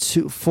to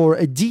for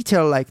a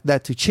detail like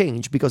that to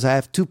change, because I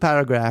have 2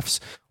 paragraphs,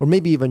 or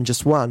maybe even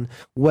just one,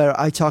 where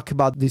I talk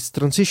about this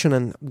transition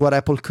and what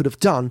Apple could have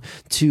done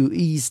to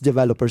ease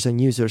developers and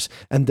users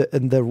and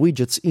their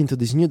widgets into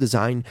this new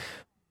design.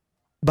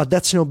 But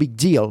that's no big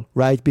deal,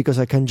 right? Because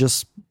I can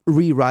just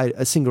rewrite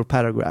a single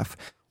paragraph.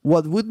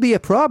 What would be a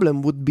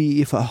problem would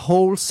be if a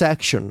whole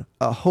section,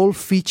 a whole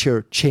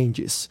feature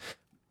changes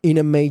in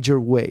a major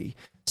way,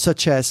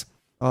 such as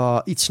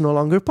it's no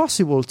longer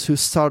possible to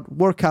start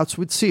workouts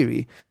with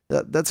Siri.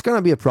 That's going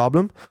to be a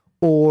problem.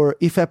 Or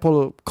if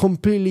Apple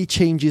completely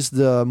changes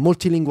the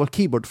multilingual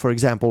keyboard, for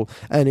example,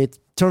 and it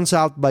turns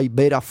out by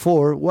beta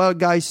 4, well,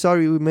 guys,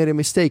 sorry, we made a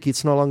mistake.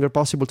 It's no longer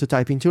possible to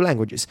type in 2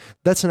 languages.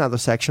 That's another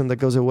section that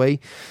goes away.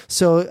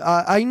 So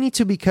I need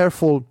to be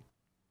careful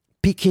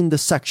picking the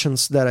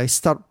sections that I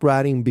start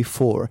writing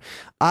before.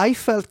 I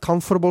felt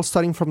comfortable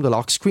starting from the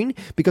lock screen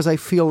because I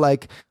feel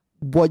like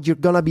what you're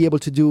going to be able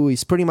to do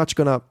is pretty much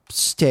going to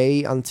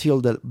stay until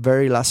the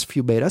very last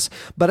few betas.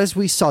 But as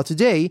we saw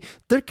today,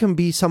 there can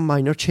be some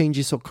minor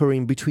changes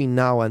occurring between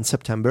now and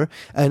September,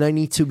 and I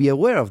need to be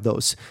aware of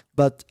those.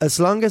 But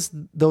as long as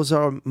those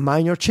are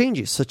minor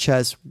changes, such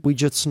as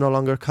widgets no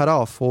longer cut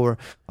off, or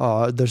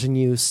there's a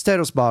new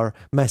status bar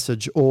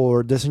message,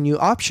 or there's a new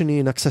option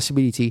in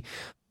accessibility,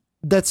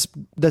 that's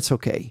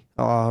okay.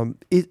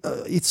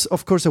 It's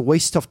of course a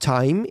waste of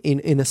time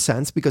in a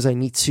sense, because I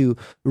need to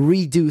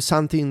redo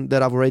something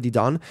that I've already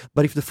done.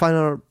 But if the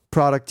final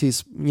product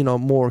is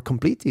more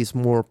complete, is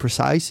more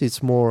precise,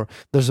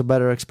 there's a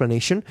better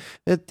explanation,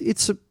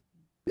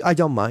 I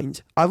don't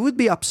mind. I would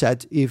be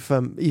upset if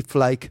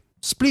like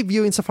split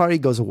view in Safari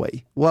goes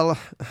away. Well,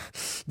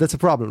 that's a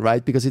problem,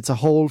 right? Because it's a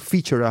whole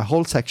feature, a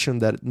whole section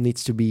that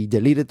needs to be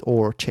deleted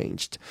or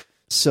changed.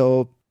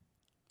 So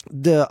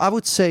I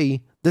would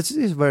say, this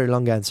is a very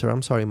long answer.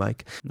 I'm sorry,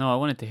 Mike. No, I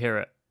wanted to hear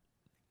it.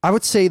 I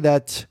would say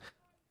that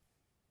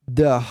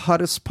the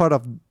hardest part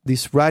of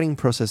this writing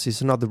process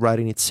is not the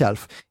writing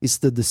itself. It's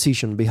the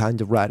decision behind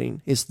the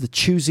writing. It's the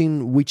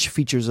choosing which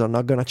features are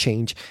not going to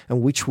change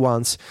and which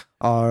ones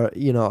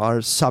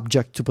are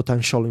subject to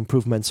potential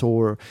improvements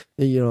or,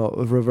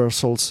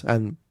 reversals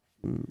and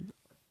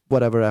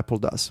whatever Apple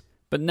does.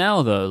 But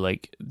now, though,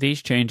 like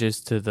these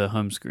changes to the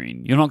home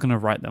screen, you're not going to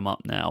write them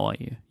up now, are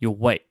you? You'll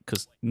wait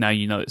because now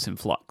you know it's in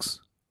flux.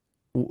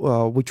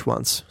 Which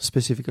ones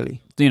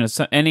specifically?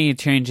 So any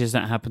changes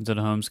that happen to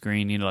the home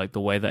screen, like the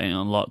way that it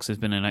unlocks, has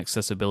been an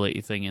accessibility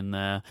thing in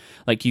there.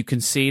 Like you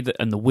can see that,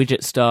 and the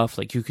widget stuff,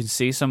 like you can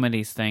see some of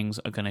these things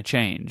are going to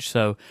change.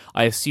 So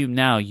I assume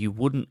now you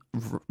wouldn't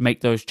make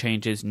those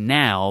changes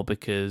now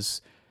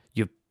because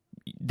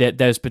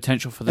there's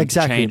potential for them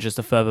to change as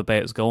the further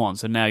betas go on.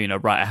 So now,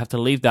 right, I have to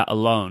leave that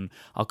alone.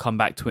 I'll come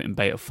back to it in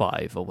beta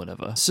 5 or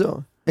whatever.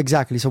 So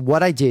exactly. So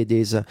what I did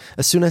is,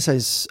 as soon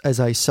as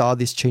I saw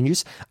these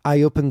changes,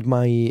 I opened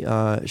my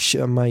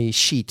my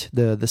sheet,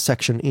 the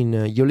section in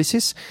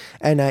Ulysses,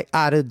 and I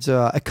added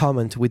a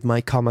comment with my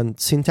comment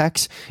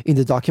syntax in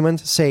the document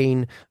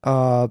saying,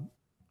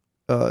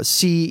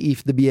 see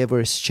if the behavior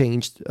has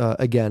changed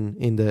again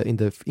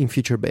in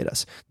future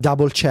betas.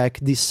 Double check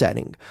this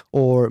setting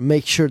or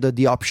make sure that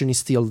the option is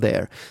still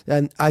there.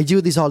 And I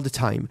do this all the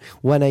time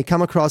when I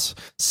come across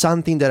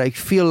something that I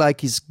feel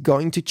like is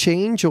going to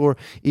change, or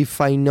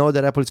if I know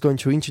that Apple is going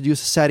to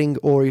introduce a setting,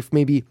 or if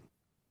maybe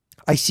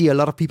I see a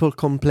lot of people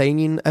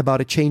complaining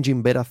about a change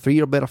in beta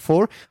 3 or beta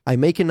 4, I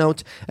make a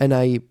note and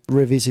I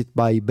revisit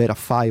by beta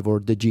 5 or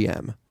the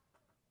GM.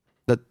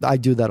 That I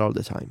do that all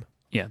the time.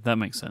 Yeah, that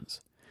makes sense.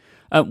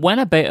 When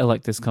a beta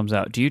like this comes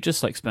out, do you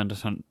just like spend a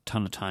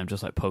ton of time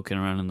just like poking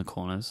around in the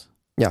corners?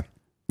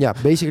 Yeah.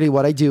 Basically,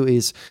 what I do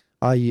is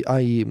so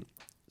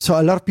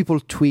a lot of people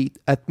tweet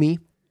at me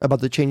about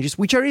the changes,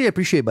 which I really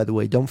appreciate, by the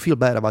way. Don't feel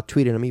bad about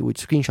tweeting at me with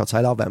screenshots. I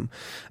love them.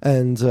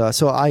 And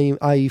so I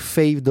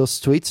fave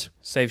those tweets.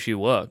 Saves you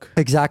work.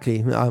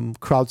 Exactly. I'm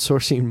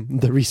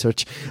crowdsourcing the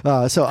research.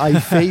 So I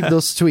fave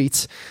those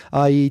tweets.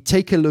 I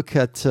take a look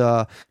at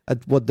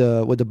what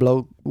the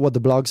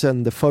blogs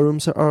and the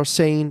forums are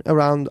saying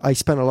around. I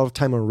spend a lot of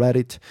time on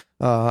Reddit,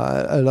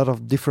 a lot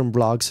of different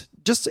blogs,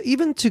 just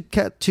even to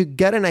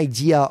get an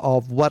idea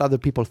of what other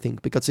people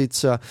think, because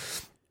it's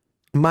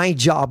my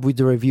job with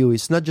the review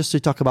is not just to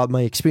talk about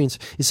my experience,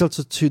 it's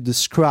also to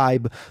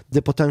describe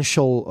the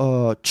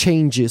potential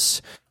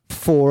changes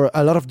for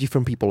a lot of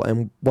different people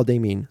and what they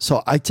mean.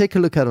 So I take a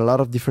look at a lot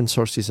of different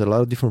sources, a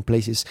lot of different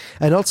places.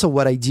 And also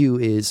what I do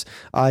is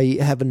I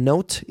have a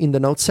note in the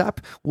Notes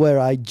app where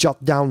I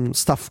jot down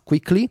stuff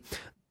quickly,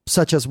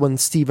 such as when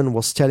Steven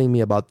was telling me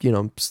about,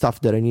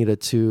 stuff that I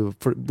needed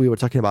we were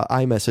talking about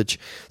iMessage.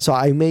 So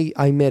I made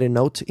a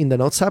note in the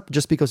Notes app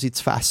just because it's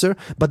faster,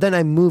 but then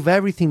I move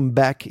everything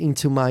back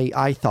into my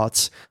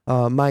iThoughts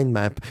mind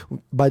map.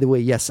 By the way,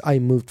 yes, I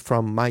moved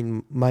from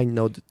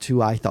MindNode to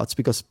iThoughts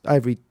because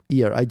every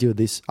year I do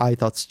this.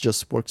 iThoughts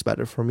just works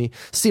better for me.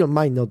 Still,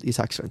 MindNode is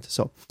excellent,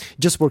 so it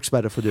just works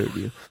better for the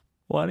review.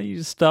 Why don't you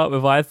just start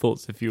with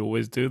iThoughts if you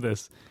always do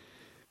this?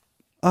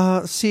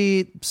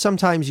 See,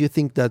 sometimes you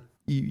think that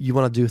you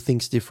want to do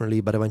things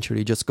differently, but eventually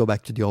you just go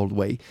back to the old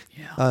way.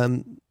 Yeah.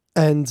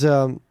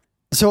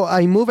 So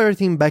I move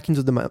everything back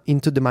into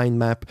the mind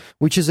map,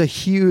 which is a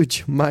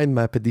huge mind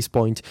map at this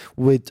point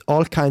with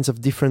all kinds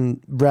of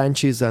different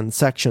branches and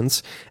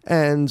sections.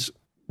 And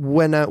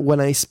when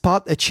I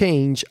spot a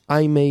change,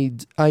 I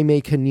make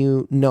a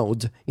new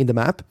node in the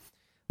map.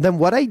 Then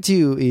what I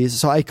do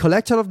is, so I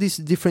collect all of these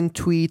different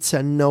tweets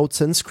and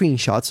notes and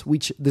screenshots,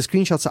 which the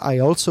screenshots I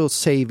also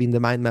save in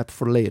the mind map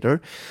for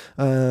later.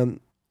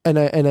 And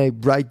I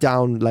write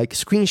down like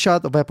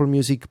screenshot of Apple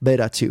Music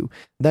Beta 2.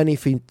 Then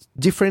if it's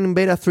different in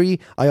Beta 3,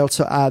 I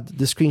also add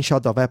the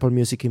screenshot of Apple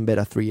Music in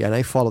Beta 3, and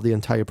I follow the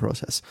entire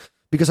process.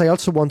 Because I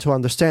also want to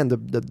understand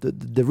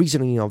the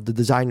reasoning of the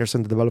designers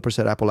and the developers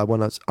at Apple. I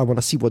want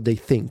to see what they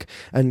think,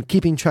 and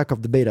keeping track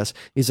of the betas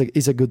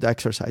is a good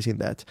exercise in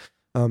that.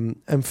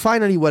 And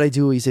finally, what I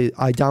do is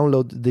I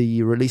download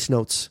the release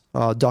notes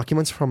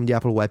documents from the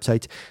Apple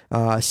website,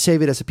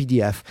 save it as a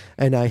PDF,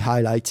 and I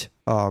highlight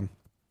the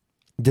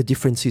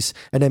differences,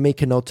 and I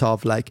make a note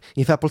of, like,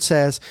 if Apple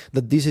says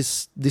that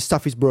this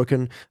stuff is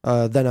broken,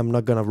 then I'm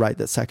not gonna write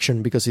that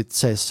section because it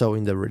says so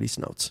in the release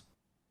notes.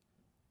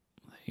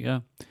 There you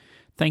go.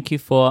 Thank you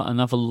for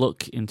another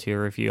look into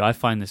your review. I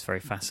find this very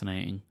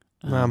fascinating.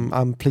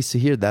 I'm pleased to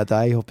hear that.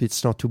 I hope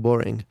it's not too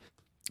boring.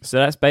 So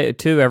that's beta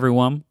 2,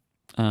 everyone.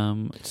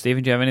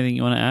 Stephen, do you have anything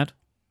you want to add?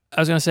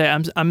 I was going to say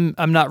I'm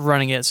not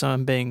running it, so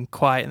I'm being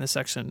quiet in this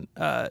section.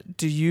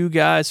 Do you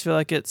guys feel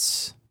like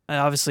it's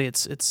obviously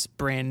it's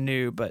brand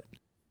new, but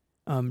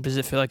does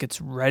it feel like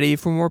it's ready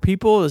for more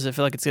people? Does it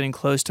feel like it's getting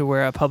close to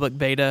where a public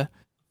beta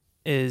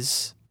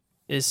is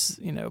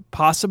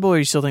possible, or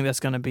you still think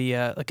that's going to be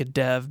like a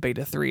dev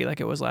beta 3 like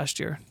it was last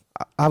year?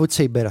 I would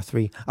say beta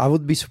 3. I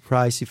would be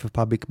surprised if a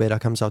public beta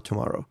comes out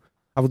tomorrow.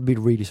 I would be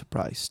really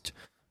surprised.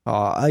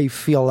 I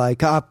feel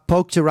like I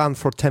poked around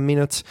for 10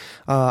 minutes.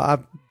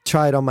 I've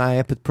tried on my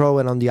iPad Pro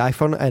and on the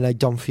iPhone, and I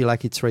don't feel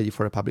like it's ready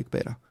for a public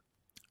beta.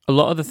 A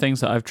lot of the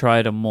things that I've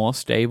tried are more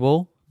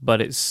stable,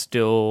 but it's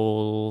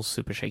still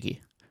super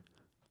shaky.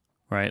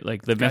 Right?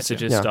 Like the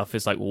messages stuff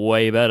is like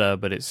way better,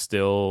 but it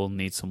still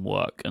needs some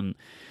work. And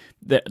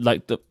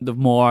the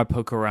more I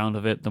poke around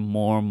of it, the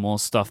more and more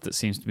stuff that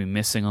seems to be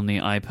missing on the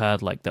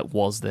iPad, like that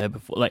was there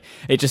before. Like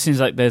it just seems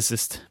like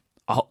there's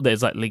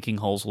like leaking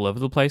holes all over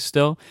the place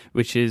still,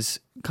 which is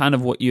kind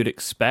of what you'd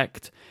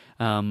expect.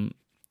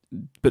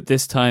 But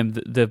this time,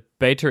 the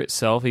beta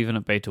itself, even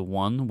at beta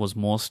 1, was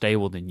more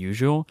stable than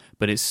usual,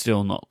 but it's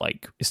still not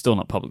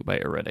public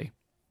beta ready.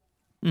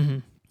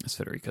 Mm-hmm. As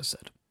Federico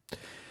said.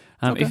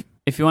 Okay.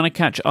 If you want to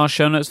catch our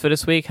show notes for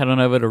this week, head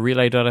on over to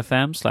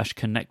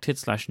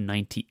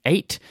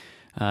relay.fm/connected/98.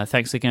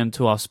 Thanks again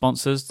to our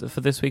sponsors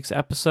for this week's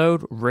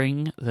episode,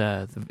 Ring,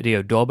 the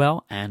video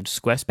doorbell, and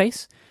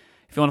Squarespace.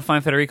 If you want to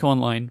find Federico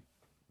online,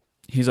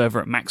 he's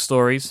over at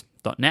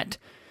macstories.net.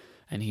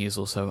 And he is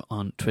also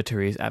on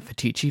Twitter. He's at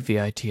Viticci,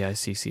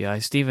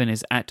 Viticci. Stephen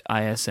is at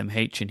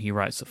ISMH, and he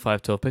writes at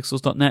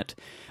 512pixels.net.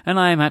 And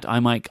I am at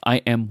iMyke,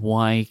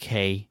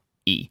 IMYKE.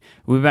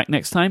 We'll be back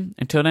next time.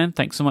 Until then,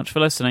 thanks so much for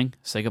listening.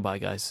 Say goodbye,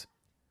 guys.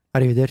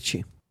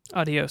 Arrivederci.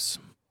 Adios.